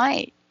in the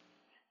night.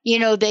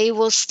 They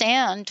will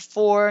stand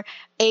for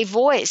a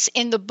voice.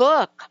 In the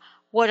book,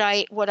 what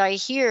I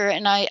hear,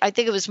 and I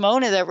think it was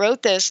Mona that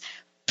wrote this,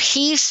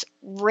 peace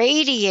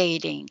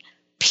radiating.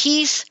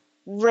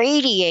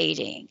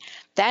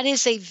 That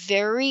is a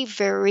very,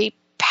 very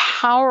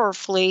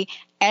powerfully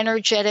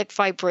energetic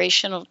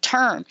vibrational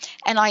term.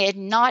 And I had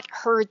not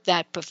heard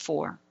that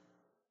before.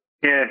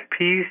 Yes,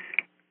 peace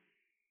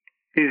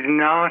is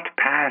not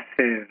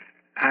passive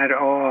at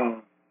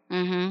all.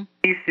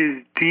 Peace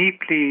is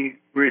deeply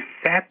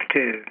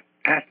receptive.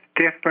 That's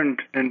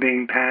different than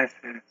being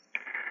passive.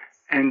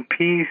 And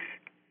peace,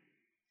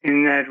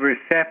 in that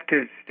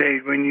receptive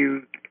state, when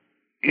you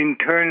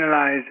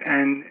internalize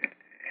and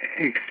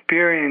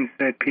experience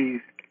that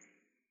peace,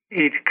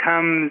 it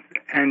comes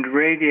and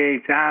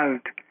radiates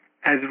out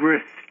as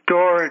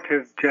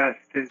restorative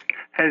justice,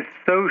 as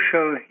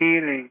social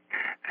healing.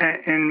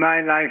 In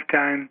my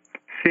lifetime,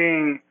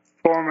 seeing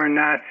former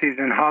Nazis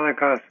and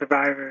Holocaust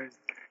survivors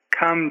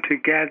come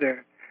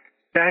together,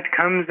 that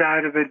comes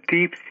out of a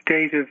deep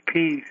state of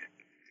peace.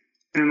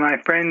 And my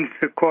friend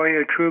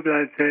Sequoia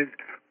Trueblood says,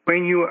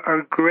 when you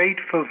are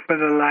grateful for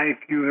the life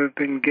you have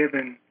been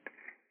given,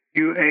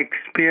 you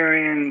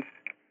experience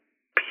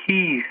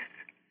peace.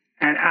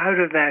 And out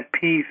of that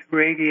peace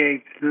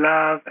radiates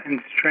love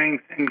and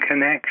strength and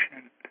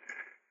connection.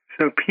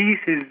 So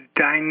peace is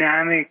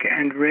dynamic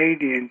and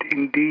radiant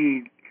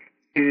indeed.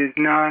 It is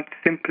not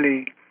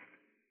simply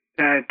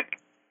that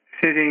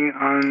sitting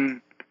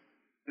on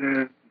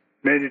the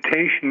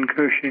meditation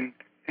cushion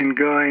and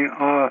going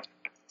off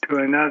to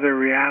another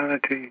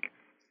reality,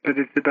 but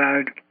it's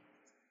about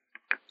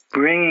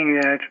bringing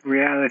that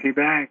reality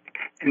back.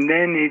 And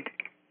then it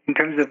in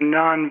terms of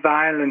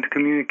nonviolent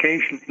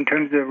communication, in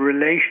terms of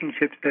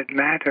relationships that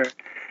matter.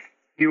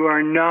 You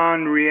are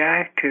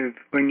non-reactive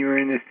when you're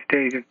in a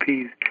state of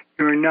peace.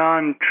 You're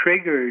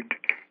non-triggered.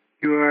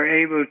 You are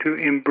able to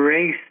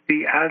embrace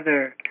the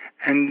other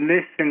and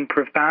listen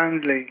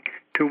profoundly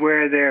to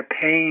where their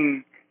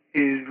pain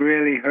is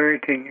really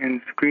hurting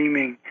and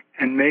screaming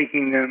and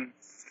making them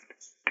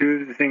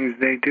do the things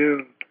they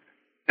do.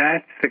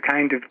 That's the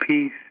kind of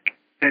peace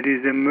that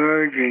is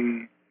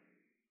emerging.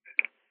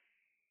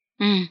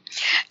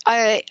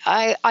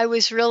 I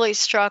was really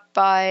struck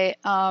by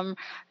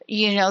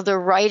the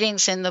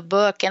writings in the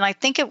book, and I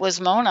think it was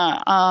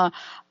Mona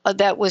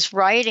that was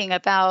writing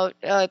about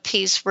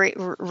peace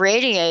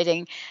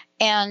radiating,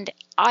 and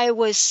I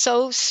was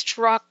so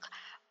struck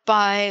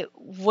by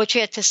what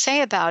you had to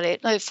say about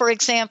it. For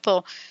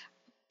example,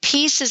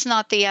 peace is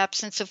not the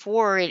absence of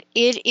war. It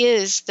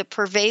is the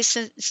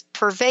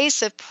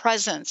pervasive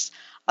presence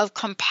of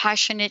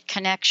compassionate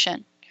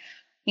connection.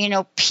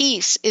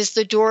 Peace is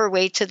the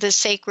doorway to the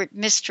sacred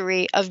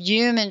mystery of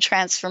human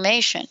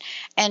transformation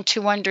and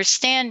to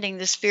understanding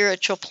the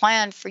spiritual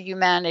plan for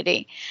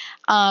humanity.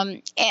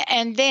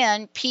 And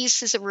then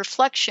peace is a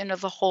reflection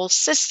of a whole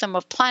system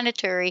of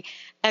planetary,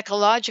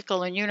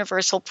 ecological, and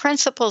universal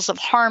principles of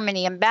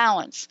harmony and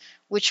balance,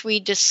 which we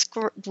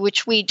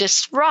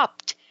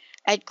disrupt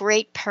at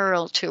great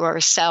peril to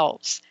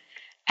ourselves.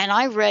 And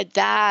I read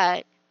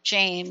that,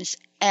 James,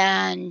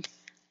 and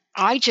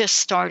I just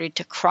started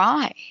to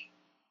cry.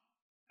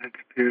 That's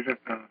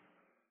beautiful.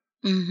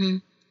 Mm-hmm.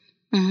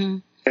 Mm-hmm.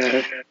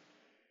 Yes.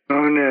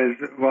 Mona is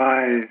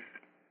wise.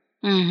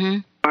 Mm-hmm.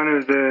 One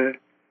of the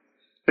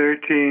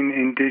 13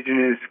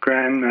 indigenous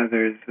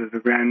grandmothers of the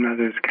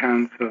Grandmothers'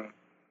 Council,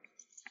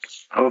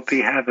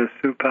 Hopi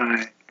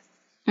Havasupai.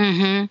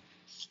 Mm-hmm.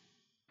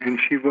 And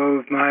she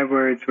wove my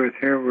words with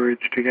her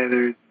words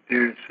together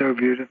there so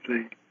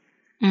beautifully.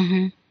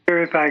 Mm-hmm.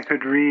 Here, if I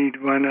could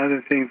read one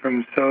other thing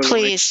from Soul.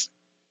 Please.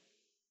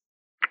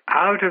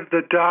 Out of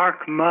the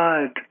dark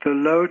mud, the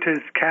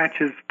lotus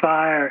catches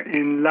fire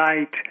in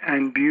light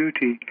and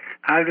beauty.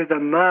 Out of the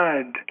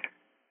mud,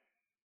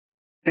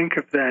 think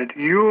of that.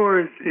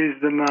 Yours is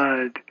the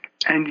mud,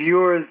 and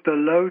yours the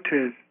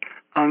lotus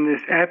on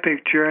this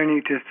epic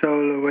journey to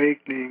soul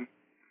awakening.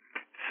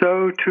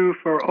 So too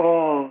for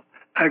all,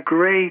 a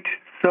great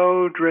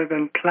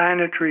soul-driven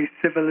planetary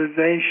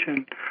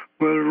civilization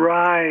will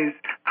rise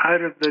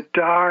out of the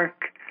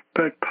dark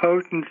but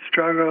potent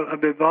struggle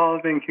of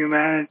evolving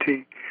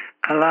humanity,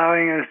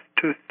 allowing us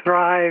to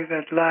thrive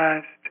at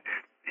last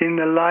in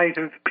the light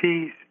of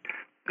peace,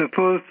 the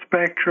full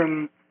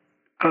spectrum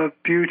of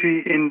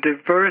beauty in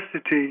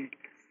diversity,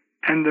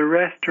 and the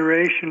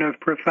restoration of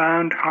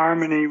profound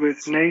harmony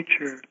with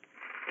nature.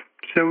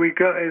 So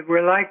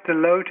we're like the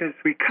lotus,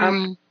 we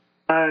come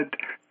blood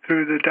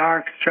through the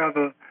dark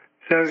struggle.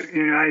 So,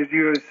 as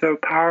you have so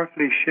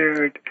powerfully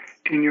shared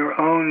in your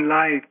own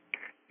life,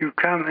 you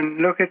come and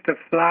look at the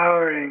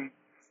flowering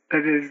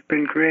that has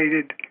been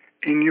created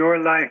in your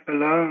life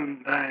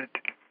alone. That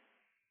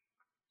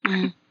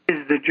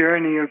is the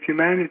journey of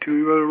humanity.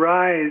 We will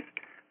rise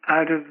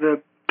out of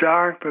the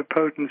dark but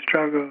potent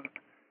struggle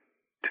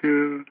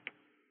to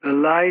the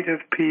light of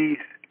peace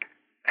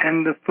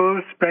and the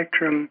full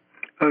spectrum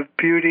of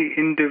beauty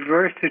in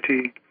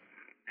diversity.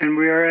 And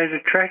we are at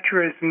a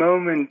treacherous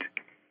moment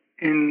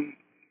in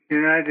the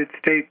United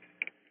States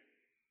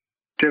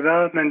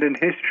development and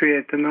history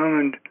at the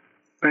moment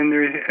when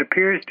there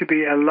appears to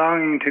be a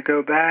longing to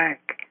go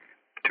back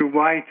to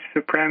white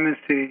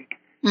supremacy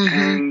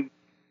and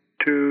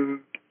to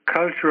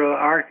cultural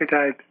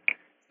archetypes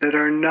that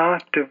are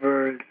not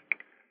diverse.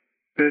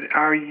 But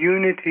our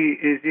unity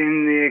is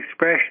in the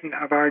expression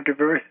of our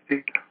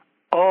diversity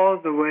all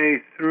the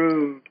way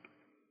through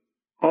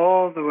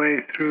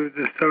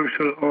the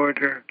social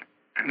order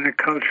and the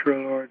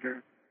cultural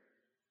order.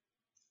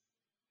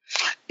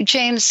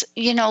 James,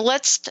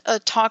 let's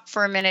talk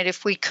for a minute,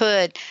 if we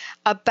could,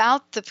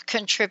 about the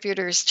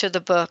contributors to the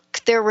book.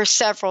 There were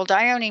several.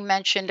 I only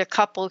mentioned a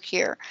couple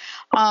here.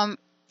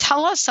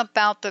 Tell us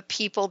about the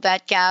people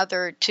that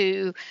gathered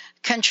to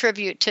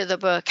contribute to the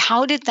book.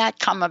 How did that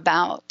come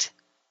about?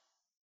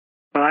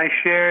 Well, I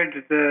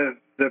shared the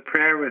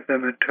prayer with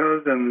them and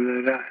told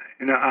them that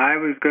I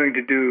was going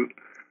to do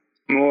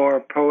more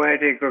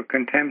poetic or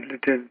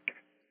contemplative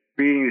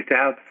readings to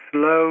help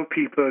slow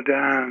people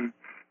down.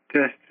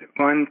 Just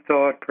one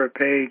thought per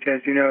page.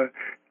 As you know,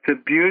 it's a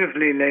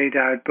beautifully laid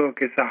out book.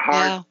 It's a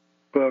hard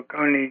book,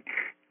 only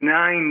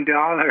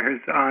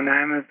 $9 on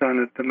Amazon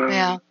at the moment.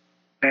 Yeah.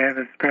 They have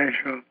a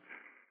special.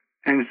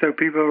 And so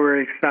people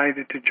were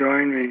excited to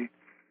join me.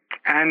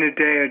 Anna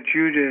Dea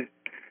Judith,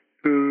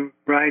 who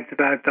writes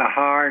about the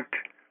heart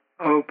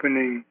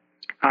opening.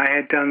 I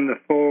had done the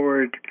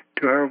foreword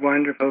to her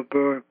wonderful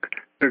book,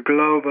 The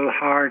Global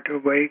Heart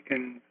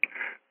Awakens.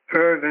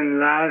 Irvin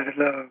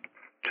Laszlo,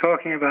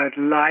 talking about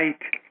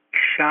light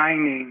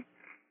shining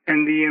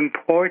and the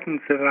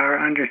importance of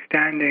our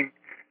understanding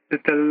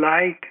that the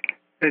light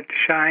that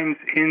shines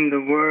in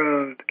the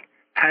world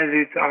has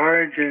its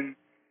origin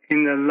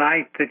in the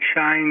light that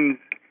shines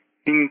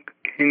in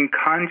in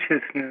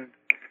consciousness,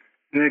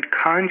 and that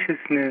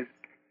consciousness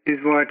is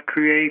what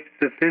creates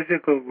the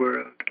physical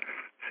world.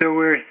 So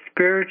we're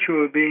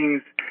spiritual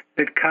beings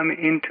that come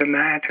into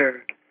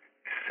matter.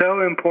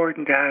 So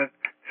important to have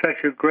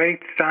such a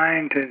great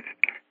scientist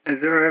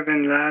as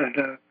Ervin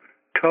Laszlo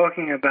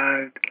talking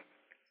about,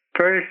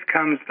 first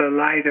comes the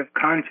light of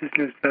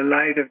consciousness, the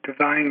light of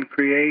divine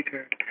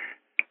creator,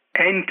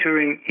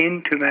 entering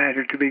into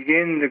matter to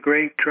begin the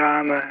great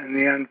drama and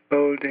the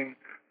unfolding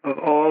of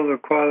all the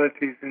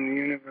qualities in the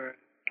universe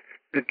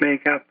that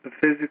make up the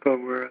physical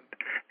world.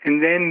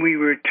 And then we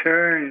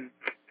return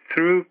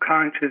through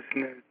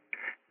consciousness,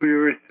 we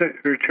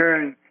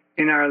return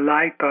in our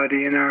light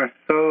body, in our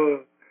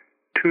soul,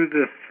 to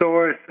the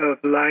source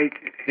of light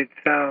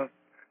itself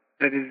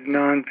that is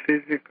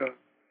non-physical.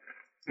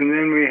 And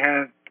then we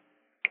have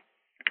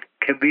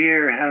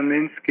Kabir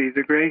Helminski,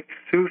 the great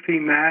Sufi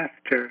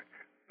master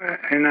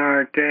in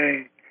our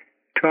day,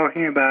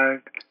 talking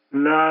about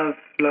love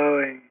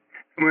flowing.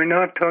 And we're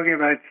not talking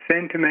about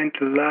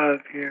sentimental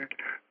love here.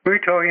 We're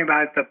talking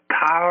about the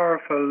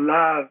powerful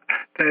love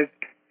that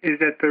is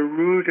at the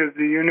root of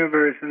the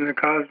universe and the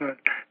cosmos,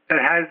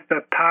 that has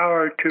the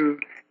power to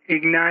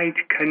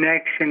ignite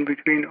connection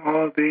between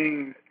all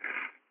beings.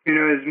 You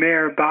know, as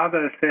Meher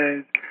Baba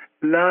says,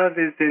 love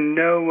is in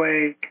no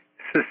way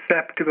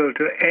susceptible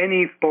to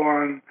any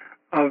form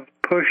of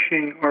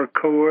pushing or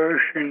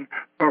coercion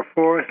or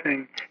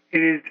forcing.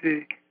 It is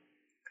the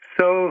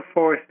sole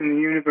force in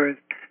the universe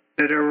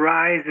that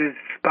arises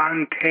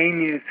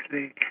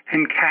spontaneously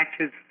and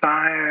catches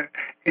fire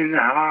in the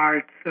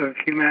hearts of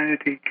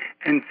humanity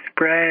and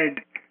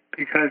spread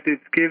because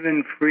it's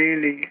given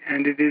freely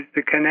and it is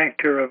the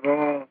connector of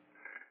all.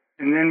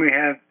 And then we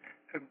have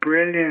a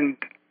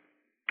brilliant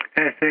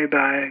essay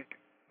by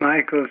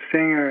Michael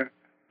Singer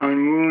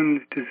on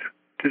wounds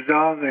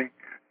dissolving.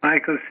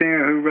 Michael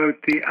Singer, who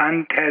wrote The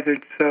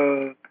Untethered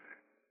Soul,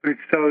 which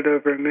sold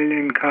over 1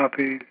 million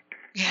copies,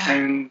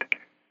 and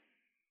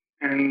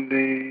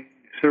The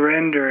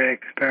Surrender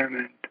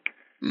Experiment.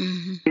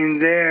 Mm-hmm. In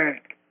there,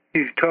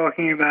 he's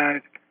talking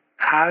about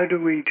how do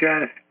we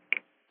just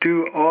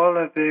do all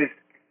of this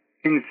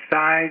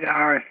inside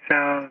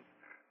ourselves,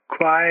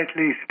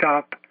 quietly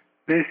stop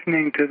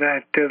listening to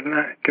that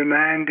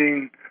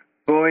demanding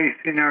voice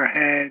in our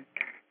head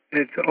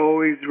that's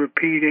always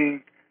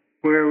repeating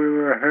where we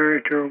were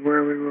hurt or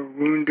where we were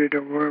wounded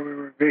or where we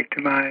were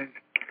victimized.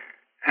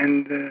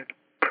 And the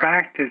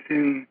practice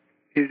in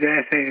his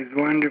essay is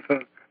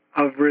wonderful,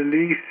 of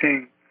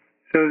releasing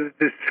so that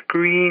the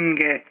screen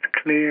gets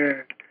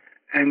clear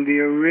and the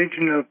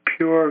original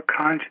pure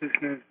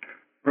consciousness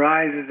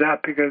rises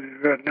up because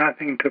it's got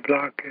nothing to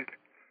block it.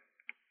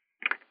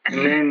 And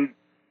then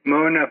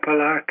Mona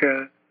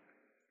Palaka,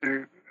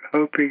 the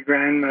Hopi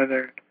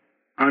grandmother,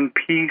 on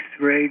peace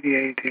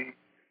radiating,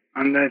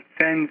 on that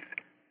sense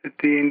that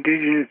the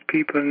indigenous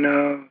people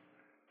know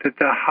that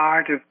the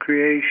heart of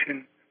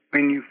creation,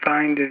 when you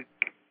find it,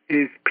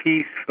 is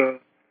peaceful,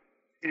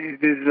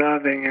 it is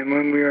loving, and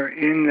when we are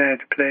in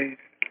that place,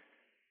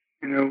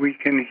 you know, we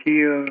can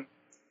heal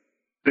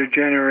the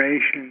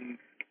generations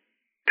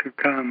to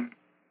come.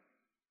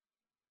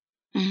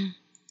 Mm-hmm.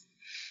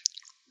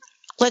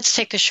 Let's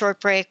take a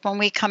short break. When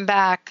we come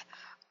back,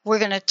 we're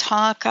going to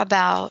talk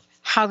about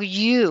how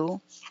you,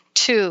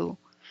 too,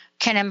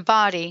 can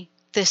embody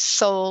this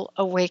soul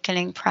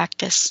awakening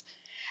practice.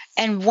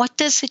 And what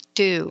does it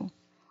do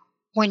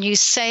when you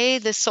say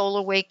the soul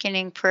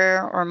awakening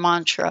prayer or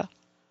mantra?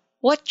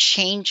 What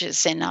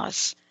changes in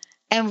us?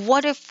 And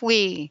what if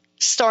we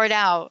start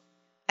out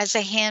as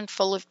a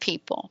handful of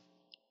people,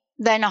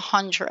 then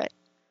 100,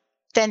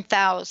 then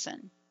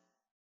 1,000,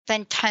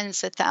 then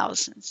tens of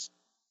thousands,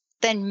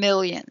 then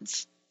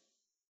millions?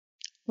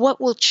 What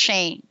will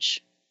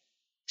change?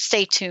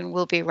 Stay tuned.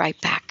 We'll be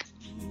right back.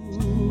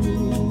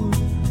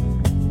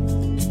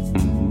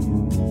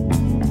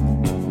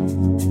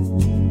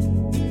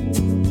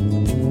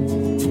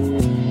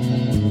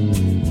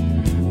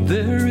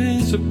 There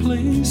is a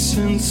place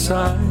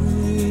inside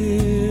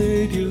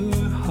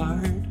your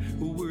heart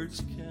where words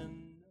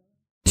can...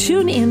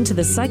 Tune in to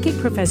the Psychic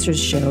Professors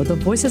Show, The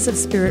Voices of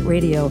Spirit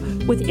Radio,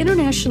 with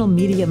international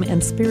medium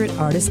and spirit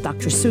artist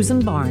Dr.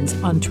 Susan Barnes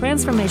on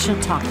Transformation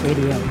Talk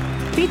Radio,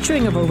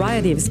 featuring a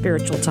variety of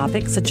spiritual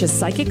topics such as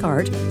psychic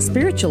art,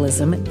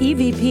 spiritualism,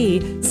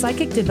 EVP,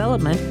 psychic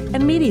development,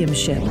 and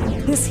mediumship.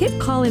 This hit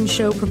call-in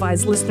show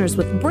provides listeners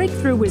with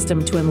breakthrough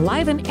wisdom to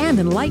enliven and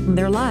enlighten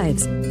their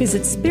lives.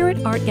 Visit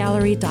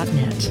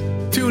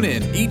spiritartgallery.net. Tune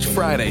in each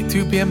Friday,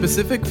 2 p.m.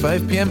 Pacific,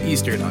 5 p.m.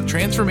 Eastern on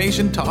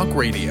Transformation Talk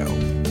Radio.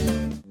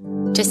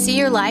 To see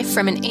your life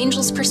from an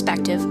angel's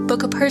perspective,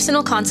 book a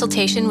personal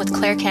consultation with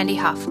Claire Candy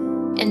Huff,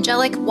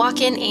 angelic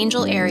walk-in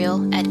angel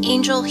Ariel at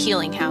Angel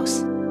Healing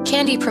House.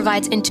 Candy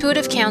provides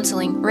intuitive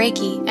counseling,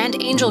 Reiki, and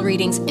angel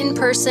readings in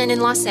person in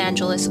Los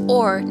Angeles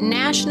or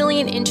nationally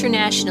and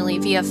internationally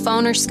via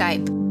phone or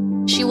Skype.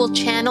 She will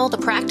channel the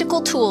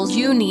practical tools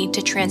you need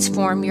to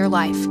transform your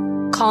life.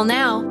 Call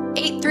now,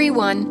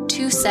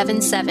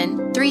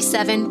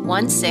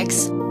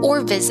 831-277-3716, or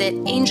visit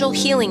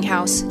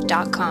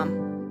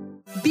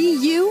angelhealinghouse.com. Be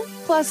you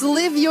plus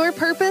live your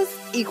purpose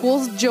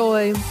equals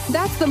joy.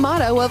 That's the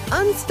motto of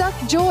Unstuck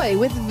Joy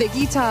with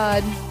Vicki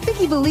Todd.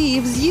 Vicki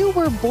believes you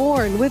were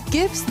born with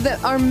gifts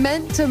that are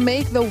meant to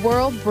make the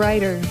world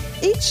brighter.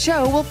 Each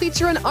show will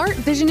feature an art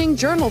visioning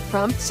journal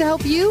prompt to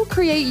help you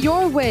create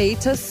your way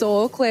to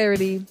soul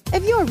clarity.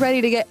 If you're ready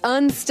to get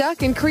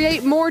unstuck and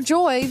create more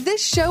joy,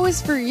 this show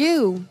is for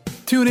you.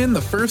 Tune in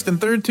the first and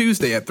third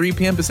Tuesday at 3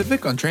 p.m.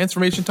 Pacific on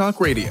Transformation Talk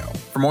Radio.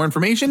 For more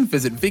information,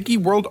 visit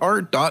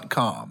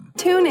VickiWorldArt.com.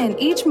 Tune in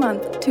each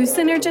month to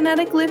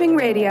Synergenetic Living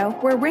Radio,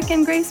 where Rick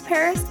and Grace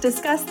Paris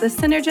discuss the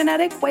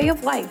synergenetic way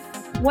of life,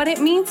 what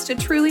it means to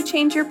truly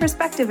change your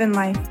perspective in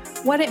life,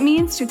 what it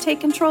means to take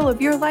control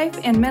of your life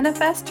and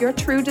manifest your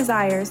true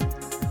desires.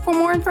 For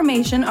more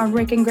information on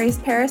Rick and Grace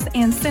Paris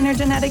and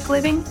Synergenetic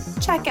Living,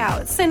 check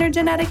out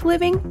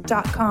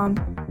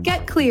synergeneticliving.com.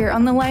 Get clear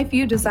on the life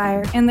you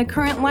desire and the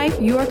current life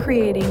you are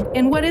creating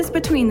and what is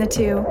between the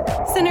two.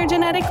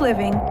 Synergenetic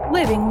Living,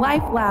 living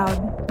life loud.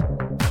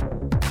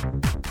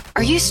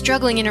 Are you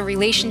struggling in a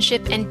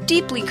relationship and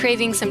deeply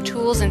craving some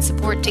tools and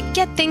support to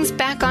get things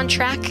back on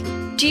track?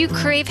 Do you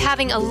crave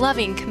having a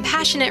loving,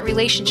 compassionate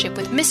relationship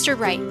with Mr.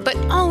 Right, but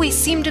always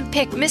seem to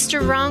pick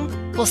Mr. Wrong?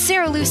 Well,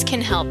 Sarah Luce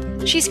can help.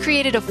 She's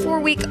created a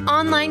 4-week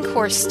online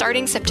course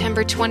starting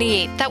September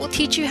 28th that will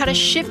teach you how to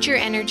shift your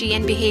energy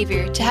and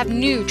behavior to have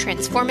new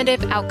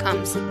transformative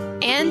outcomes.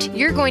 And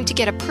you're going to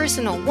get a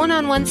personal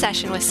one-on-one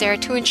session with Sarah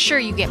to ensure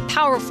you get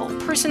powerful,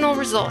 personal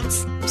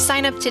results.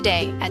 Sign up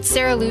today at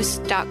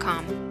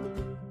sarahluce.com.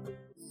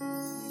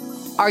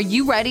 Are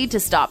you ready to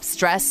stop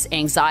stress,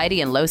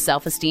 anxiety, and low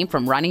self-esteem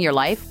from running your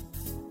life?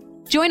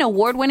 Join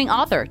award-winning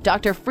author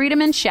Dr.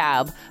 Friedemann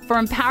Schaub for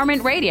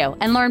Empowerment Radio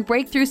and learn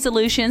breakthrough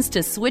solutions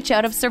to switch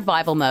out of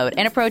survival mode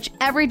and approach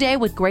every day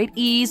with great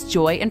ease,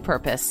 joy, and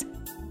purpose.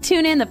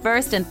 Tune in the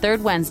first and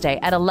third Wednesday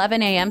at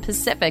 11 a.m.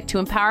 Pacific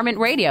to Empowerment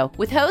Radio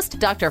with host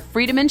Dr.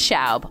 Friedemann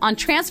Schaub on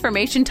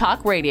Transformation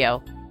Talk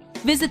Radio.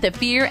 Visit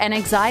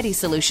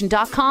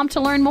thefearandanxietysolution.com to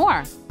learn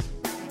more.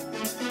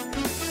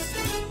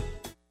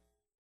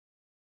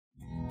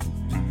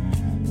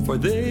 For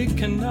they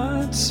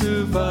cannot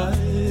survive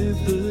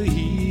the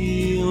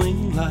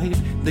healing light.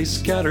 They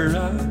scatter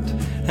out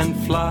and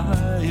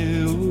fly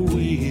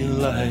away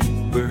like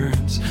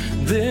birds.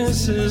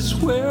 This is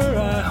where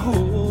I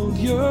hold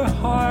your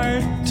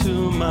heart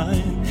to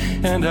mine,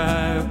 and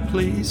I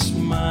place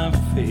my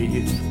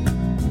faith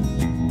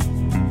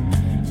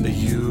that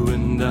you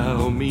and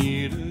I'll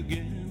meet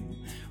again.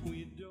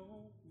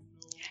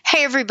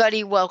 Hey,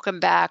 everybody, welcome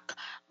back.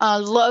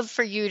 Love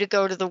for you to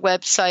go to the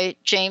website,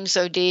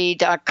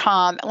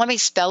 jamesode.com. Let me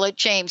spell it,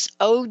 James,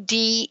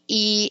 ODEA.com.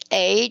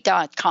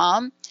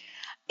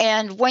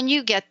 And when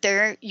you get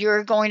there,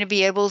 you're going to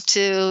be able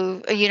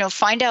to,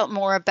 find out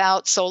more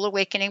about Soul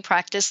Awakening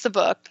Practice, the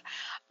book.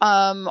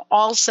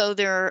 Also,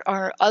 there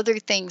are other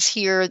things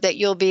here that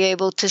you'll be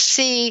able to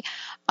see,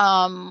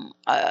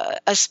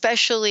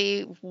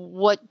 especially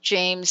what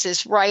James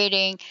is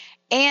writing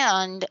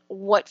and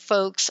what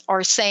folks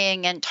are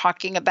saying and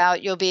talking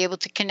about. You'll be able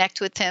to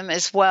connect with him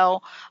as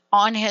well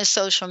on his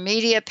social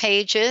media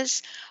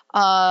pages.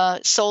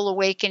 Soul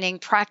Awakening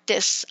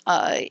Practice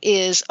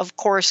is, of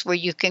course, where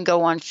you can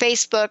go on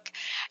Facebook.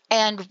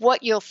 And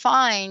what you'll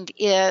find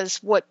is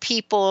what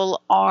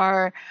people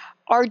are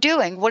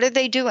doing. What are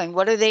they doing?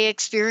 What are they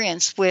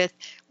experiencing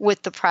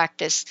with the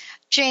practice?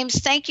 James,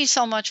 thank you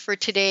so much for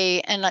today.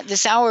 And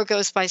this hour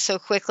goes by so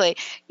quickly.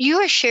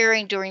 You are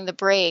sharing during the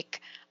break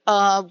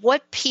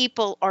what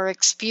people are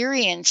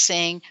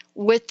experiencing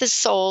with the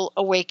Soul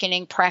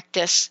Awakening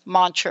Practice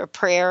mantra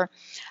prayer.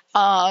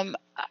 And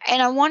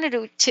I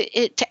wanted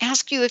to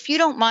ask you, if you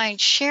don't mind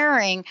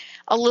sharing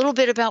a little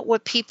bit about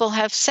what people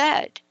have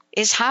said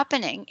is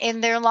happening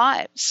in their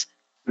lives.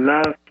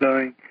 Love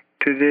flowing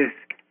to this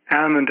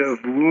element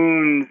of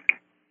wounds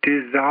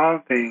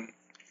dissolving.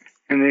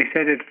 And they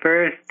said at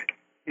first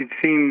it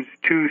seems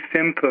too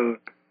simple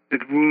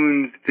that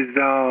wounds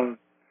dissolve.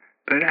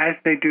 But as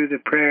they do the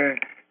prayer,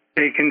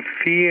 they can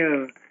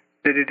feel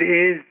that it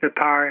is the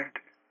part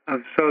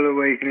of soul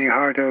awakening,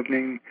 heart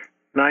opening,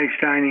 light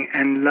shining,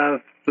 and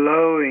love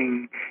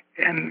flowing.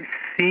 And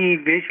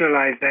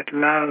visualize that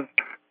love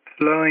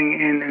flowing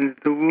in, and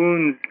the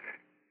wounds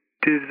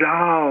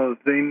dissolve.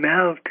 They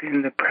melt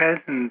in the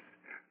presence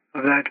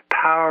of that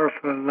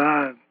powerful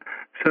love.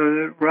 So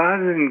that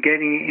rather than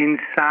getting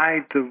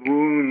inside the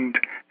wound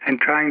and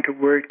trying to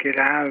work it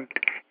out,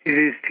 it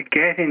is to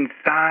get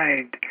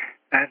inside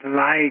that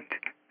light,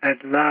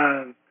 that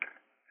love,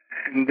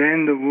 and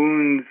then the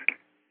wounds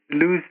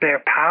lose their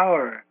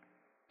power,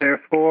 their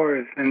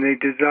force, and they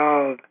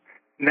dissolve.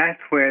 And that's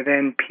where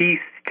then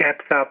peace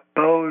steps up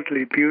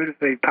boldly,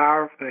 beautifully,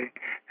 powerfully,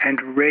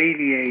 and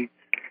radiates.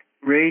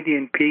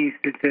 Radiant peace.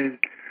 It says,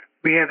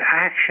 we have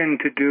action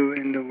to do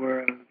in the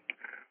world.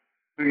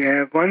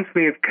 Once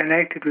we have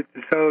connected with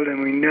the soul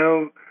and we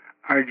know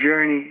our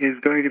journey is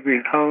going to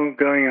be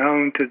going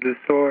home to the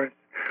source,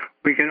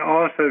 we can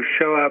also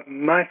show up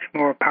much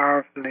more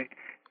powerfully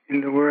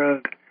in the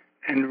world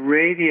and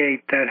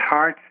radiate that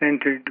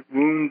heart-centered,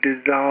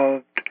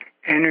 wound-dissolved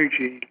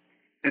energy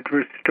that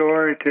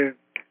restorative,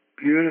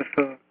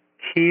 beautiful,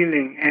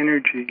 healing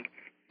energy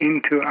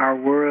into our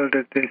world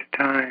at this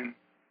time.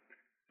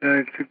 So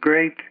it's a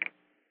great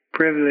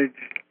privilege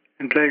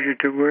and pleasure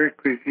to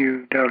work with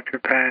you, Dr.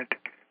 Pat,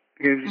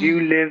 because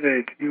you live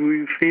it.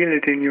 You feel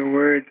it in your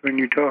words when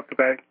you talk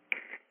about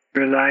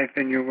your life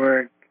and your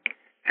work.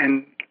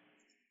 And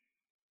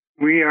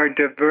we are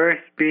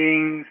diverse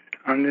beings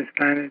on this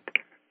planet,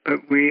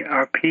 but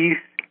our peace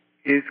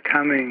is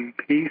coming.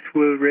 Peace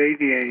will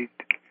radiate.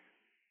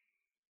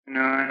 And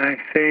I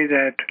say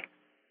that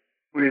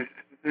with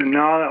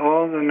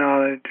all the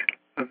knowledge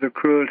of the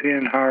cruelty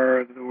and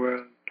horror of the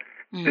world.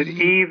 That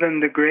even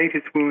the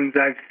greatest wounds,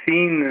 I've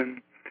seen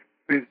them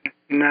with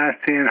Nazi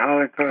and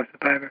Holocaust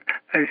survivor.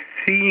 I've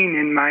seen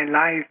in my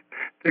life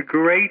the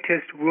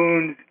greatest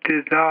wounds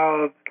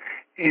dissolve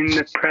in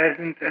the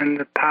presence and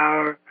the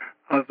power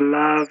of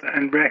love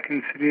and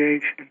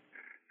reconciliation.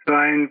 So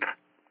I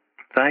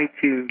invite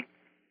you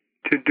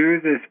to do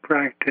this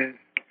practice,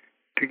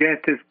 to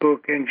get this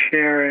book and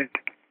share it.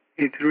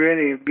 It's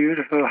really a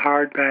beautiful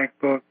hardback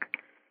book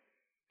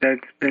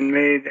that's been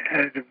made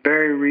at a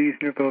very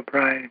reasonable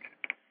price.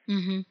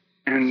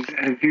 And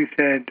as you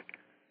said,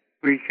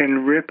 we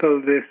can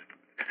ripple this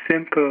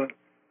simple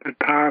but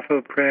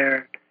powerful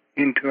prayer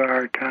into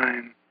our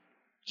time.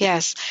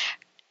 Yes.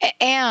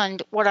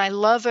 And what I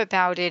love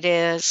about it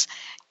is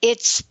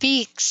it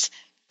speaks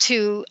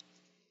to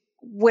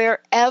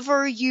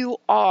wherever you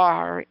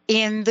are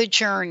in the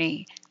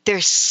journey,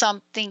 there's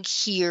something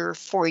here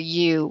for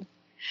you.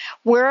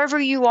 Wherever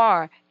you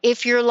are,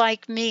 if you're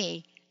like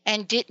me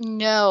and didn't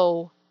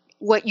know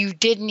what you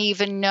didn't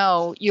even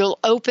know, you'll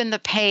open the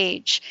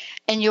page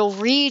and you'll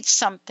read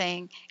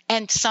something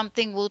and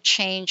something will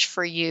change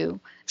for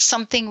you.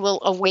 Something will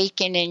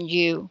awaken in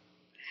you.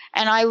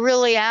 And I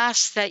really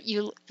ask that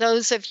you,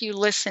 those of you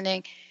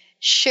listening,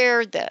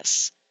 share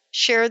this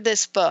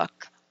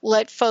book.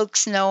 Let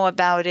folks know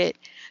about it.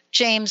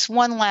 James,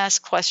 one last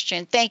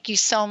question. Thank you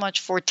so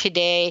much for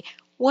today.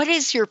 What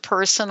is your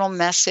personal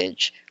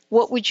message?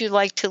 What would you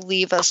like to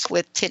leave us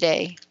with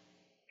today?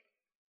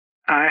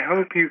 I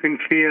hope you can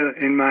feel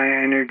in my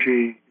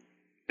energy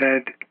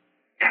that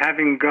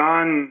having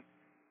gone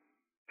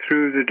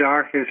through the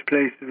darkest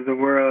places of the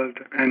world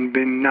and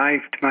been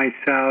knifed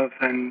myself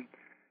and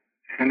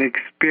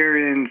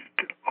experienced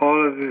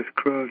all of this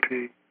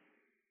cruelty,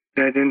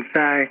 that in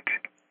fact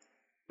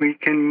we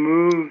can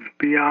move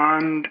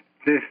beyond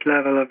this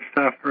level of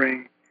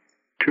suffering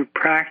to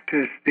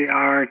practice the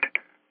art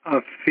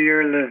of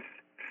fearless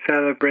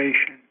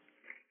celebration,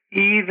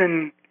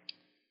 even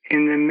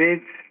in the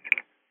midst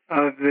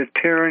of the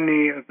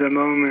tyranny of the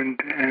moment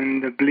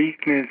and the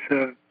bleakness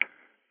of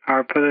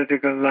our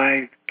political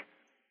life.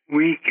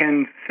 We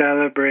can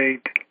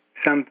celebrate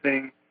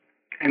something,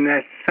 and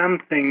that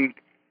something,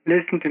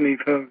 listen to me,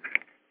 folks,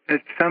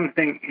 that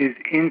something is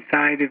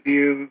inside of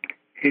you.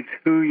 It's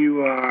who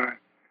you are.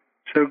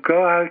 So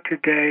go out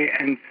today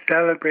and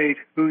celebrate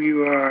who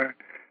you are,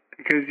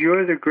 because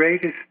you're the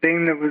greatest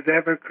thing that was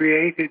ever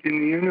created in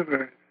the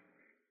universe.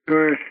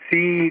 You're a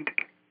seed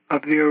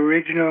of the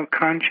original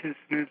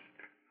consciousness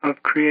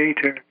of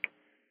Creator.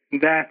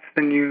 That's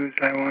the news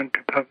I want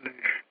to publish.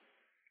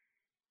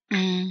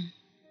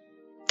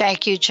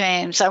 Thank you,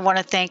 James. I want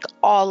to thank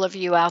all of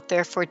you out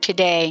there for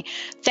today.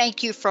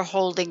 Thank you for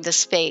holding the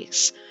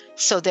space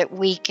so that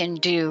we can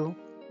do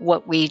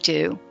what we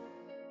do.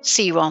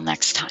 See you all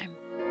next time.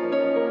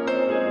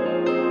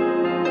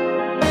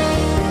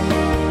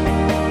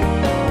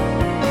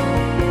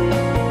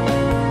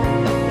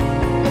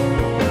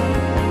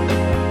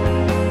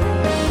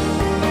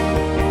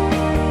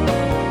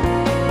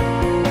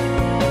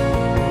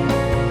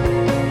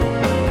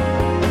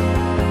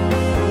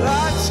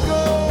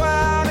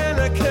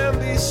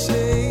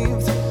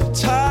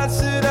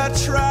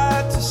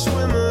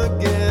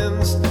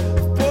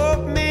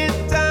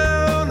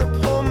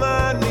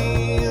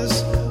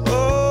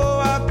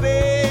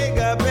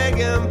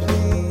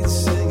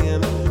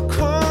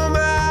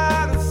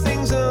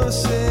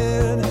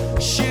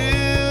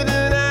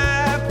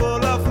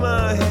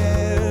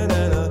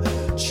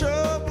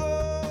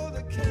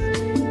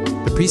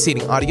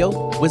 Preceding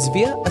audio was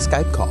via a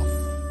Skype call.